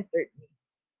never mentored me.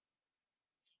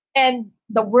 And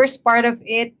the worst part of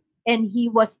it, and he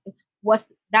was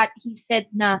that he said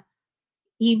na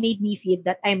he made me feel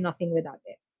that I'm nothing without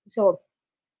it. So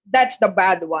that's the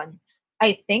bad one.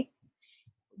 I think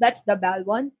that's the bad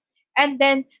one. And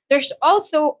then there's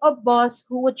also a boss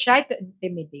who would try to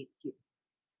intimidate you.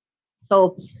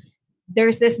 So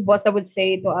there's this boss that would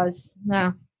say to us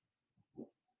na,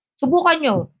 subukan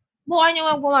nyo. Subukan nyo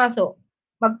pumasok.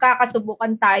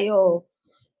 Magkakasubukan tayo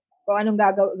kung anong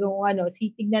gagawin, kung ano,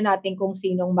 sitignan natin kung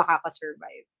sinong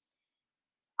makakasurvive.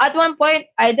 At one point,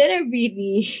 I didn't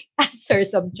really answer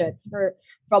some threats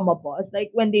from a boss. Like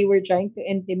when they were trying to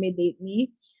intimidate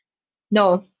me.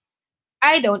 No,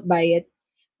 I don't buy it.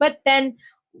 But then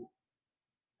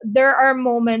there are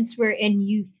moments wherein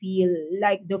you feel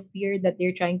like the fear that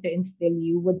they're trying to instill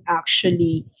you would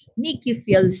actually make you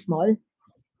feel small.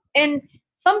 And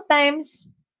sometimes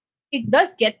it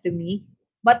does get to me.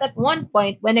 But at one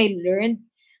point, when I learned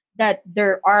that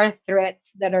there are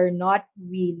threats that are not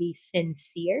really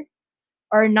sincere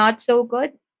or not so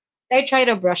good, I try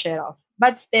to brush it off.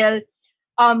 But still,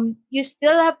 you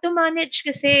still have to manage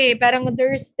kasi parang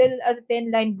there's still a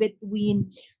thin line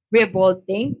between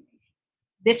revolting,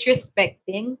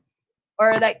 disrespecting,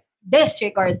 or like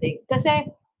disregarding. Kasi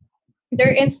there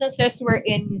are instances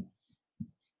wherein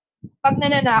pag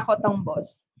nananakot ang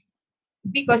boss,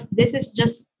 because this is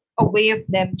just a way of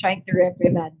them trying to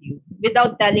reprimand you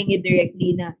without telling you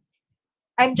directly na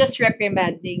I'm just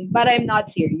reprimanding, but I'm not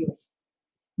serious.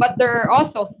 But there are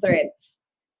also threats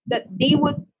that they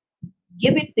would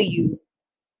give it to you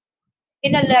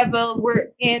in a level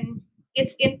wherein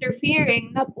it's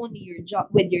interfering not only your job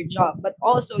with your job but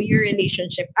also your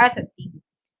relationship as a team.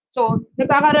 So,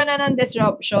 nagkakaroon na ng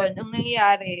disruption. Ang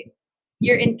nangyayari,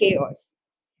 you're in chaos.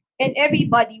 And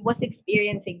everybody was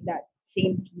experiencing that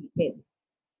same treatment.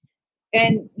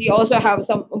 And we also have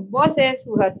some bosses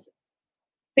who has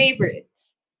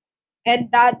favorites.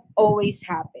 And that always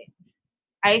happens.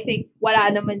 I think wala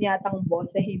naman yatang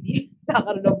boss na hindi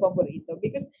nakaroon ng paborito.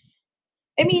 Because,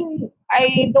 I mean,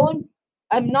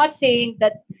 I'm not saying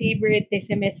that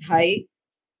favoritism is high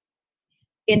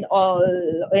in all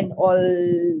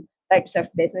types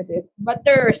of businesses, but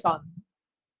there are some.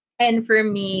 And for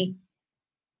me,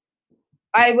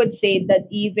 I would say that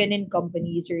even in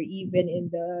companies or even in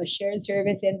the shared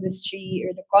service industry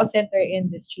or the call center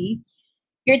industry,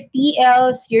 your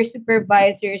TLs, your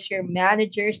supervisors, your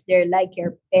managers, they're like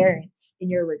your parents in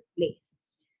your workplace.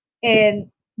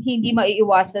 And hindi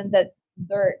maiiwasan that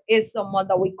there is someone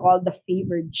that we call the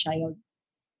favored child.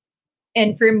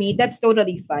 And for me, that's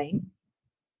totally fine.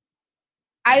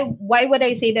 Why would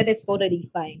I say that it's totally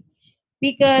fine?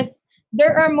 Because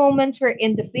there are moments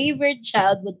wherein the favorite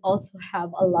child would also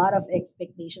have a lot of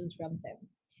expectations from them.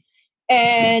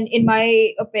 And in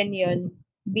my opinion,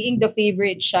 being the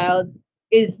favorite child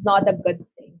is not a good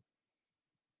thing.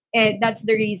 And that's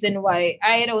the reason why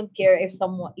I don't care if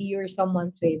someone you're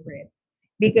someone's favorite.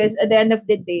 Because at the end of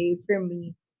the day, for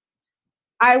me,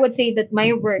 I would say that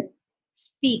my work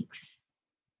speaks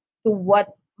to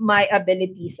what my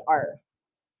abilities are.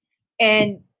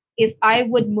 And if I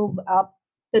would move up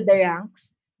to the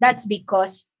ranks, that's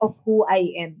because of who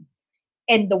I am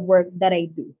and the work that I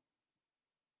do.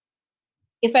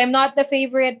 If I'm not the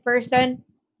favorite person,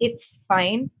 it's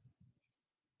fine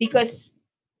because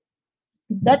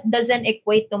that doesn't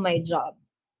equate to my job.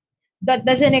 That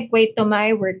doesn't equate to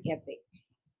my work ethic.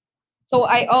 So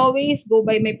I always go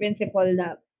by my principle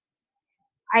that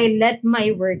I let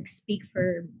my work speak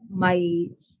for my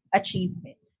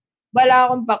achievements. Wala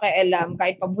akong pakialam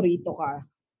kahit paborito ka.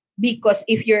 Because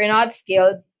if you're not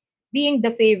skilled, being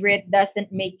the favorite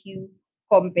doesn't make you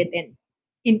competent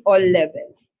in all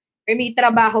levels. Or may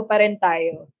trabaho pa rin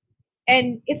tayo.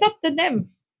 And it's up to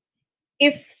them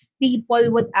if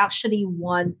people would actually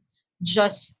want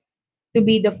just to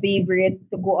be the favorite,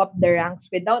 to go up the ranks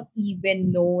without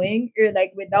even knowing, or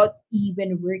like without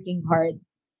even working hard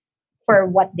for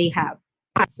what they have.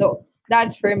 So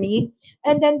that's for me.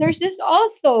 And then there's this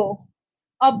also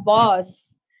a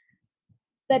boss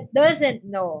that doesn't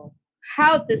know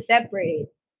how to separate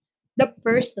the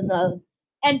personal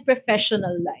and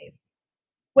professional life,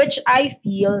 which I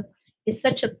feel is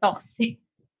such a toxic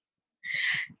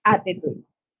attitude.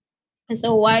 And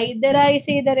so why did I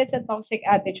say that it's a toxic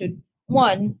attitude?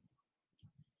 One,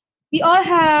 we all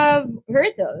have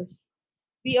hurdles.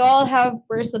 We all have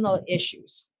personal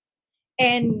issues.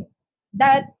 And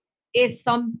that is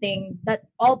something that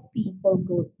all people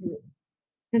go through.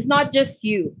 It's not just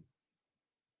you.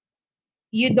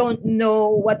 You don't know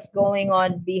what's going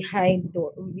on behind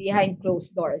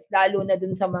closed doors, lalo na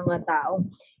dun sa mga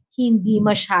taong hindi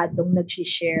masyadong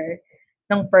nag-share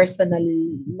ng personal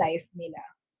life nila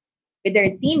with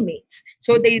their teammates.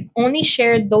 So they only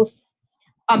share those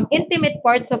intimate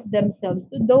parts of themselves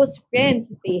to those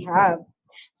friends that they have.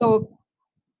 So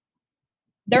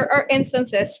there are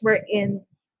instances wherein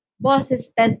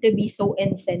bosses tend to be so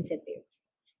insensitive.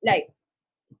 Like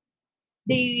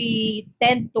they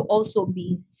tend to also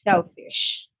be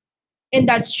selfish. And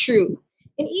that's true.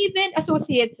 And even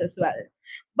associates as well.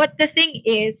 But the thing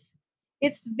is,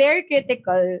 it's very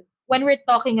critical when we're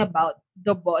talking about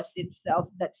the boss itself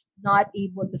that's not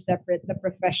able to separate the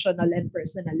professional and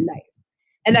personal life.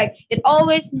 And like it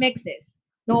always mixes,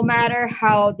 no matter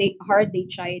how they hard they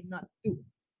try not to.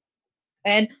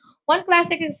 And one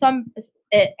classic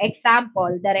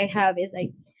example that I have is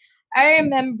like I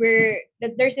remember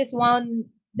that there's this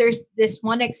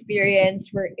one experience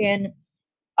wherein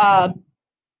um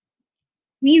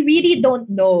we really don't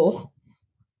know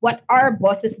what our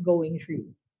boss is going through.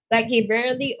 Like he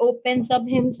barely opens up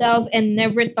himself and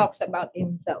never talks about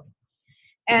himself.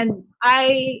 And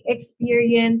I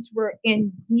experienced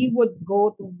wherein he would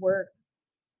go to work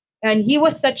and he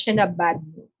was such in a bad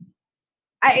mood.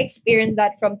 I experienced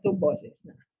that from two bosses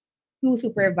na, two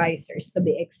supervisors to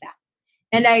be exact.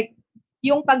 And like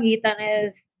yung pagitan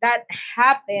is that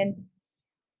happened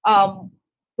um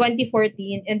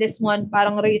 2014 and this one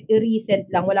parang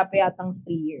recent lang, wala pa yatang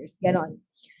 3 years, ganon.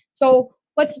 So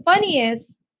what's funny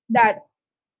is that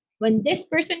when this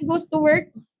person goes to work,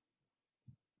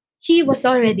 he was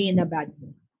already in a bad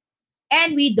mood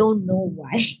and we don't know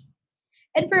why.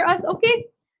 And for us, okay,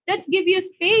 let's give you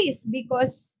space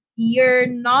because you're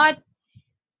not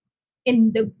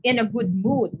in a good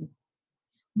mood.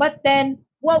 But then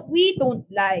what we don't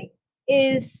like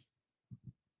is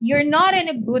you're not in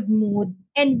a good mood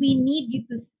and we need you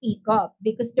to speak up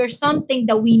because there's something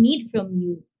that we need from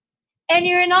you. And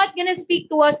you're not gonna speak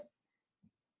to us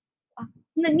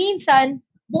na minsan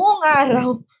buong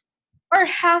araw or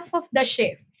half of the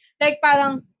shift. Like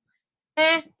parang,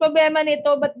 problema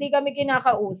nito, ba't di kami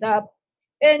kinakausap?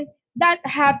 And that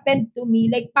happened to me,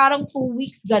 like parang 2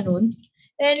 weeks ganun.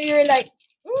 And you're like,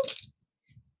 mm.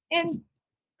 And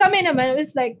kami naman, it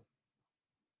was like,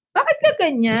 bakit ka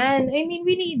ganyan? I mean,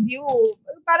 we need you.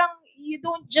 Parang you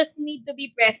don't just need to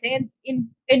be present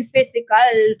in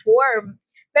physical form.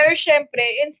 Pero syempre,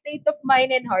 in state of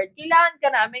mind and heart, kailangan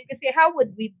ka namin kasi how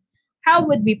would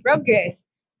we progress?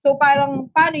 So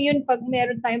parang paano yun pag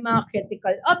meron tayong mga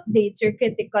critical updates or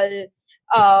critical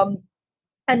um,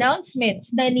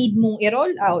 announcements na need mong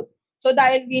i-roll out. So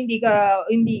dahil hindi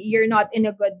you're not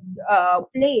in a good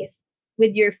place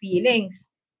with your feelings,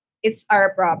 it's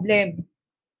our problem.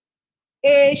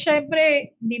 Eh,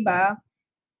 syempre, di ba,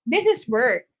 this is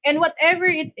work. And whatever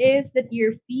it is that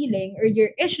you're feeling or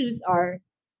your issues are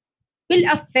will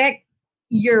affect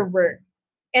your work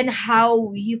and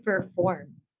how you perform.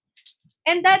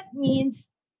 And that means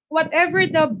whatever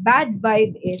the bad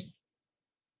vibe is,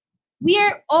 we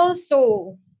are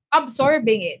also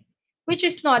absorbing it, which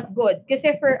is not good.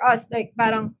 Kasi for us, like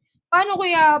parang, paano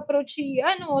kaya approach si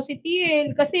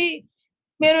TL? Kasi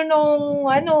meron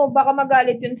nung baka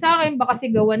magalit yun sa akin, baka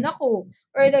sigawan ako.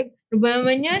 Or like, ano ba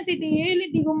naman yan, si TL,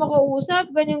 hindi ko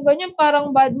makausap, ganyan-ganyan, parang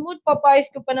bad mood, papayos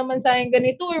ko pa naman sa akin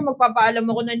ganito, or magpapaalam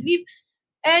ako ng leave.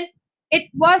 And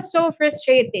it was so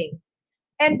frustrating.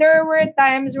 And there were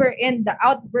times wherein the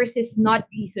outburst is not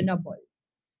reasonable.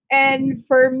 And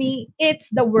for me, it's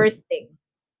the worst thing.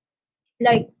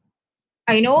 Like,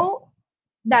 I know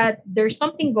that there's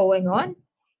something going on.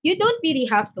 You don't really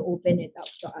have to open it up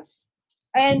to us.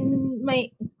 And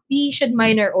we should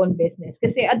mind our own business.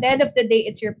 Because at the end of the day,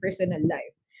 it's your personal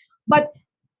life. But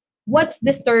what's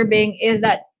disturbing is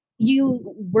that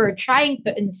you were trying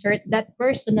to insert that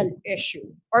personal issue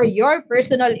or your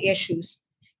personal issues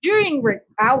during work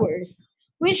hours,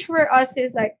 which for us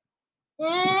is like,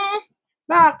 mm,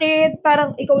 Bakit?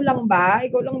 Parang ikaw lang ba?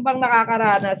 Ikaw lang bang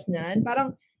nakakaranas niyan?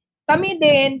 Parang kami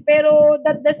din, pero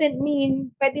that doesn't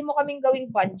mean pwede mo kaming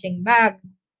gawing punching bag.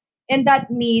 And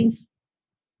that means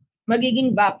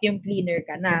magiging vacuum cleaner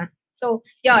ka na. So,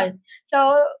 yon.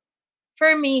 So,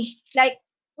 for me, like,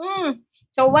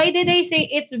 so why did I say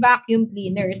it's vacuum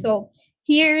cleaner? So,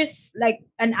 here's like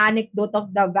an anecdote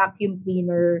of the vacuum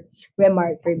cleaner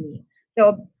remark for me.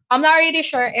 So, I'm not really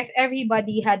sure if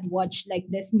everybody had watched like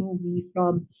this movie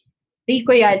from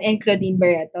Rico Yan and Claudine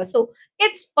Barreto. So,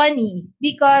 it's funny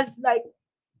because like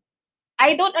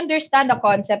I don't understand the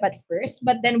concept at first,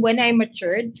 but then when I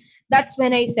matured, that's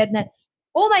when I said that,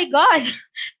 oh my God,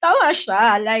 tama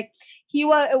siya. Like,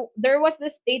 there was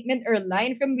this statement or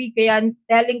line from Ricayan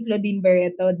telling Claudine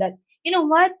Barreto that, you know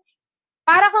what,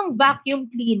 para kang vacuum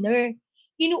cleaner.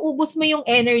 Inuubos mo yung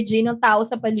energy ng tao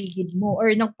sa paligid mo or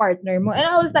ng partner mo. And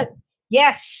I was like,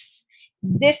 yes,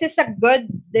 this is a good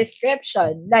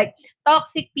description. Like,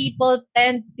 toxic people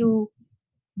tend to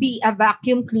be a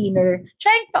vacuum cleaner,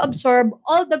 trying to absorb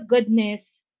all the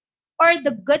goodness or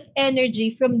the good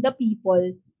energy from the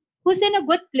people who's in a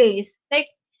good place.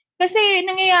 Like, kasi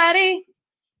nangyayari,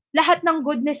 lahat ng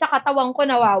goodness sa katawan ko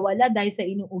nawawala dahil sa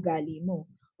inuugali mo.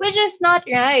 Which is not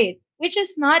right. Which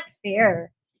is not fair.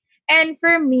 And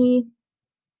for me,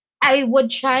 I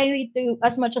would try to,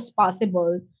 as much as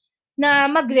possible, na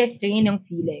mag-restrain ng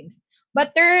feelings.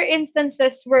 But there are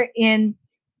instances wherein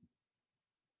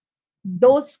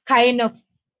those kind of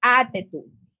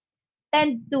attitude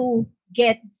tend to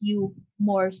get you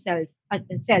more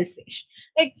selfish.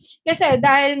 Like, kasi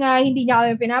dahil nga hindi niya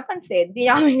kami pinapansin, hindi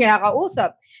niya kami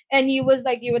kinakausap. And he was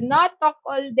like, he would not talk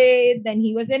all day, then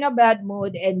he was in a bad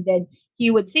mood, and then he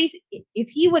would say, if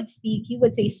he would speak, he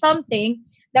would say something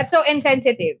that's so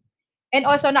insensitive and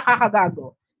also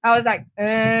nakakagago. I was like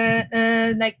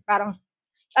parang,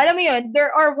 alam mo yun,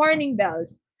 there are warning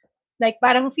bells. Like,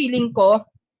 parang feeling ko,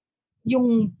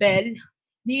 yung bell,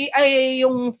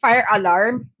 yung fire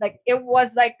alarm, like it was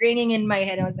like ringing in my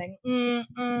head. I was like,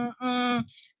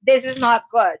 this is not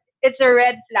good. It's a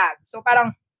red flag. So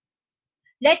parang,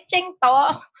 lecheng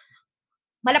to,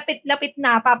 malapit-lapit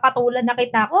na, papatulan na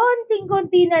kita,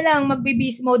 konting-konti na lang,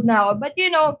 magbe-beast mode na ako. But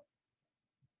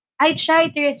I try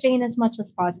to restrain as much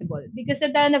as possible because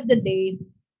at the end of the day,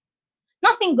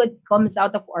 nothing good comes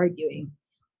out of arguing.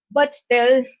 But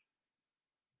still,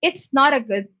 it's not a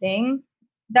good thing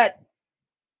that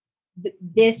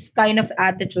this kind of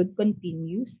attitude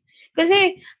continues.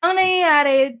 Kasi, ang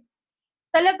nangyayari,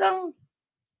 talagang,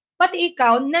 pati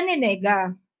ikaw,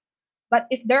 naninega. But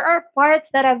if there are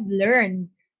parts that I've learned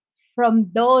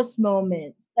from those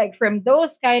moments, like from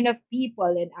those kind of people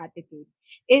and attitude,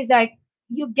 is like,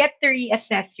 you get to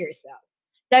reassess yourself.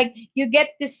 Like, you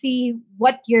get to see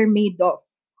what you're made of,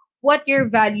 what your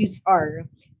values are,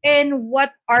 and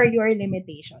what are your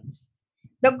limitations.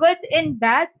 The good and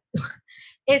bad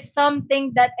is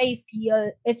something that I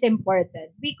feel is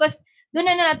important because doon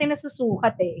na natin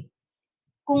nasusukat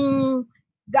kung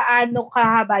gaano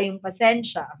kahaba yung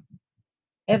pasensya.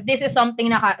 If this is something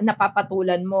na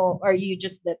napapatulan mo or you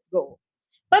just let go.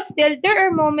 But still, there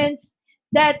are moments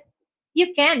that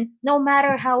you can't, no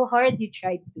matter how hard you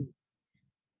try to.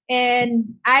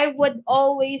 And I would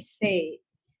always say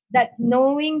that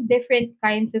knowing different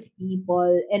kinds of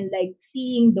people and like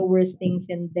seeing the worst things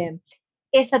in them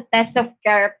is a test of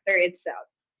character itself.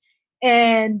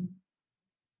 And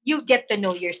you get to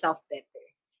know yourself better.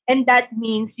 And that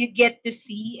means you get to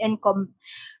see and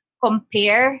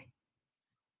compare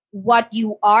what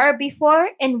you are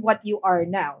before and what you are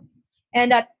now.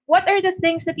 And that what are the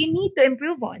things that you need to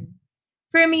improve on?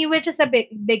 For me, which is a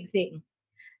big thing.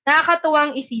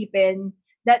 Nakakatuwang isipin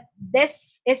that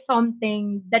this is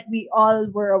something that we all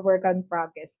were a work in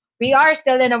progress. We are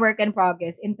still in a work in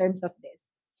progress in terms of this.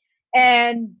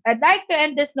 And I'd like to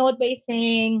end this note by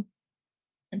saying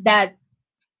that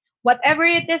whatever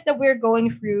it is that we're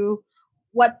going through,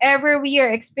 whatever we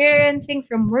are experiencing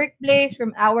from workplace,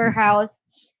 from our house,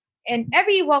 and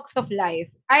every walks of life,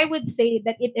 I would say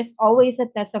that it is always a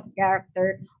test of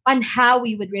character on how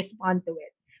we would respond to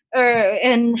it,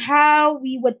 and how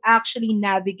we would actually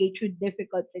navigate through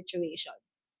difficult situations.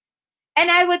 And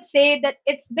I would say that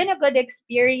it's been a good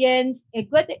experience, a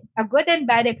good and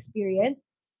bad experience,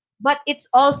 but it's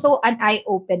also an eye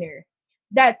opener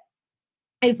that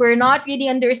if we're not really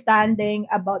understanding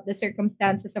about the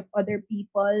circumstances of other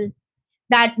people,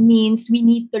 that means we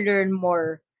need to learn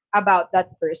more about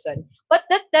that person. But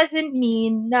that doesn't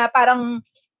mean na parang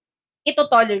ito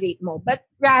tolerate mo, but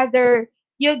rather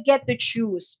you get to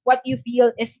choose what you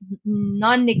feel is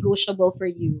non-negotiable for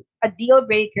you. A deal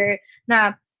breaker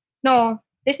na, no,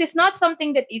 this is not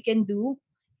something that you can do.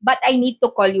 but I need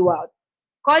to call you out.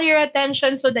 Call your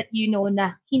attention so that you know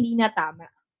na hindi na tama.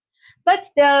 But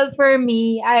still, for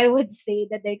me, I would say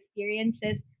that the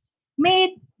experiences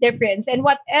made difference. And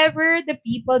whatever the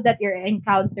people that you're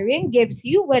encountering gives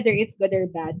you, whether it's good or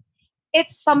bad,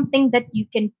 it's something that you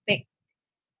can pick.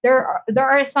 There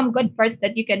are some good parts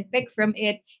that you can pick from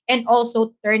it and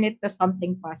also turn it to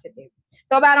something positive.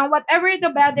 So parang whatever the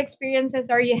bad experiences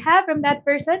are you have from that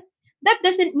person, that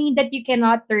doesn't mean that you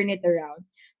cannot turn it around.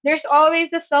 There's always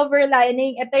the silver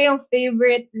lining. Ito yung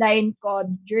favorite line ko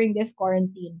during this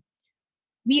quarantine.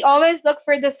 We always look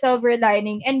for the silver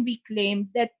lining and we claim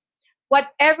that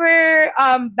whatever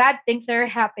bad things are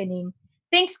happening,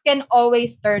 things can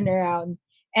always turn around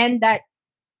and that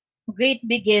great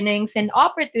beginnings and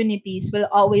opportunities will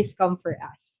always come for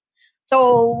us.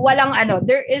 So, walang ano,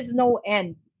 there is no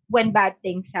end when bad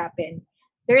things happen.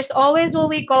 There's always what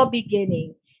we call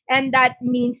beginning. And that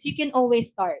means you can always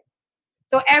start.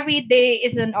 So, every day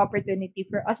is an opportunity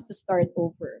for us to start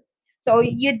over. So,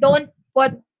 you don't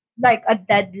put like a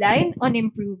deadline on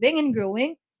improving and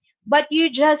growing, but you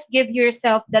just give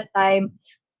yourself the time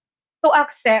to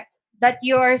accept that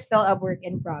you are still a work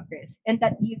in progress and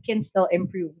that you can still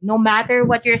improve no matter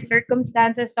what your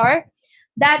circumstances are.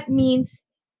 That means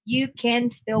you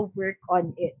can still work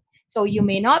on it. So you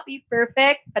may not be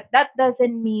perfect, but that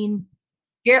doesn't mean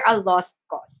you're a lost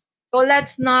cause. So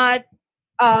let's not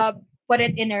uh, put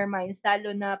it in our minds,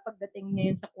 lalo na pagdating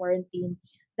ngayon sa quarantine,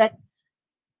 that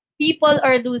people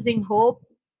are losing hope.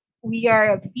 We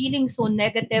are feeling so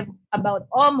negative about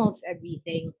almost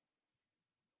everything,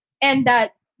 and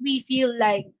that we feel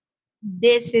like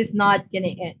this is not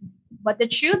gonna end. But the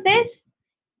truth is,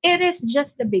 it is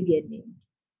just the beginning.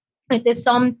 It is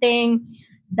something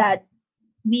that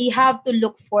we have to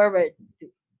look forward to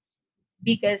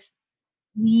because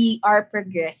we are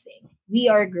progressing, we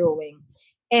are growing,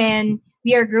 and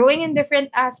we are growing in different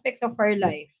aspects of our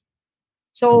life.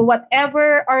 So,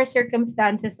 whatever our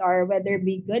circumstances are, whether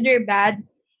be good or bad,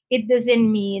 it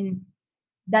doesn't mean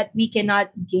that we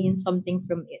cannot gain something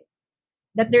from it,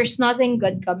 that there's nothing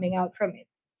good coming out from it.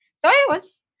 So, ayun.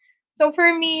 So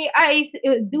for me, I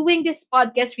doing this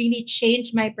podcast really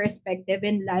changed my perspective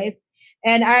in life,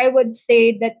 and I would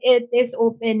say that it is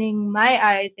opening my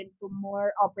eyes into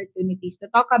more opportunities to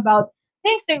talk about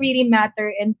things that really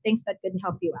matter and things that could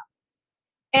help you out.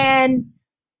 And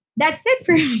that's it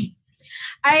for me.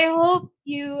 I hope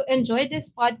you enjoyed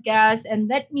this podcast and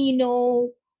let me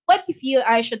know what you feel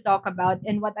I should talk about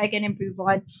and what I can improve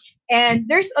on. And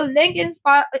there's a link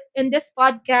in this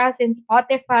podcast in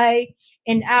Spotify,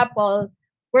 in Apple,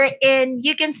 wherein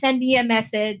you can send me a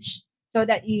message so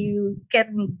that you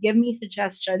can give me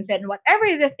suggestions and whatever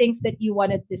the things that you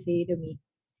wanted to say to me.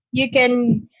 You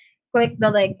can click the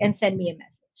link and send me a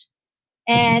message.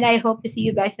 And I hope to see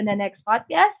you guys in the next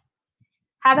podcast.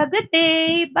 Have a good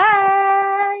day.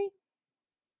 Bye.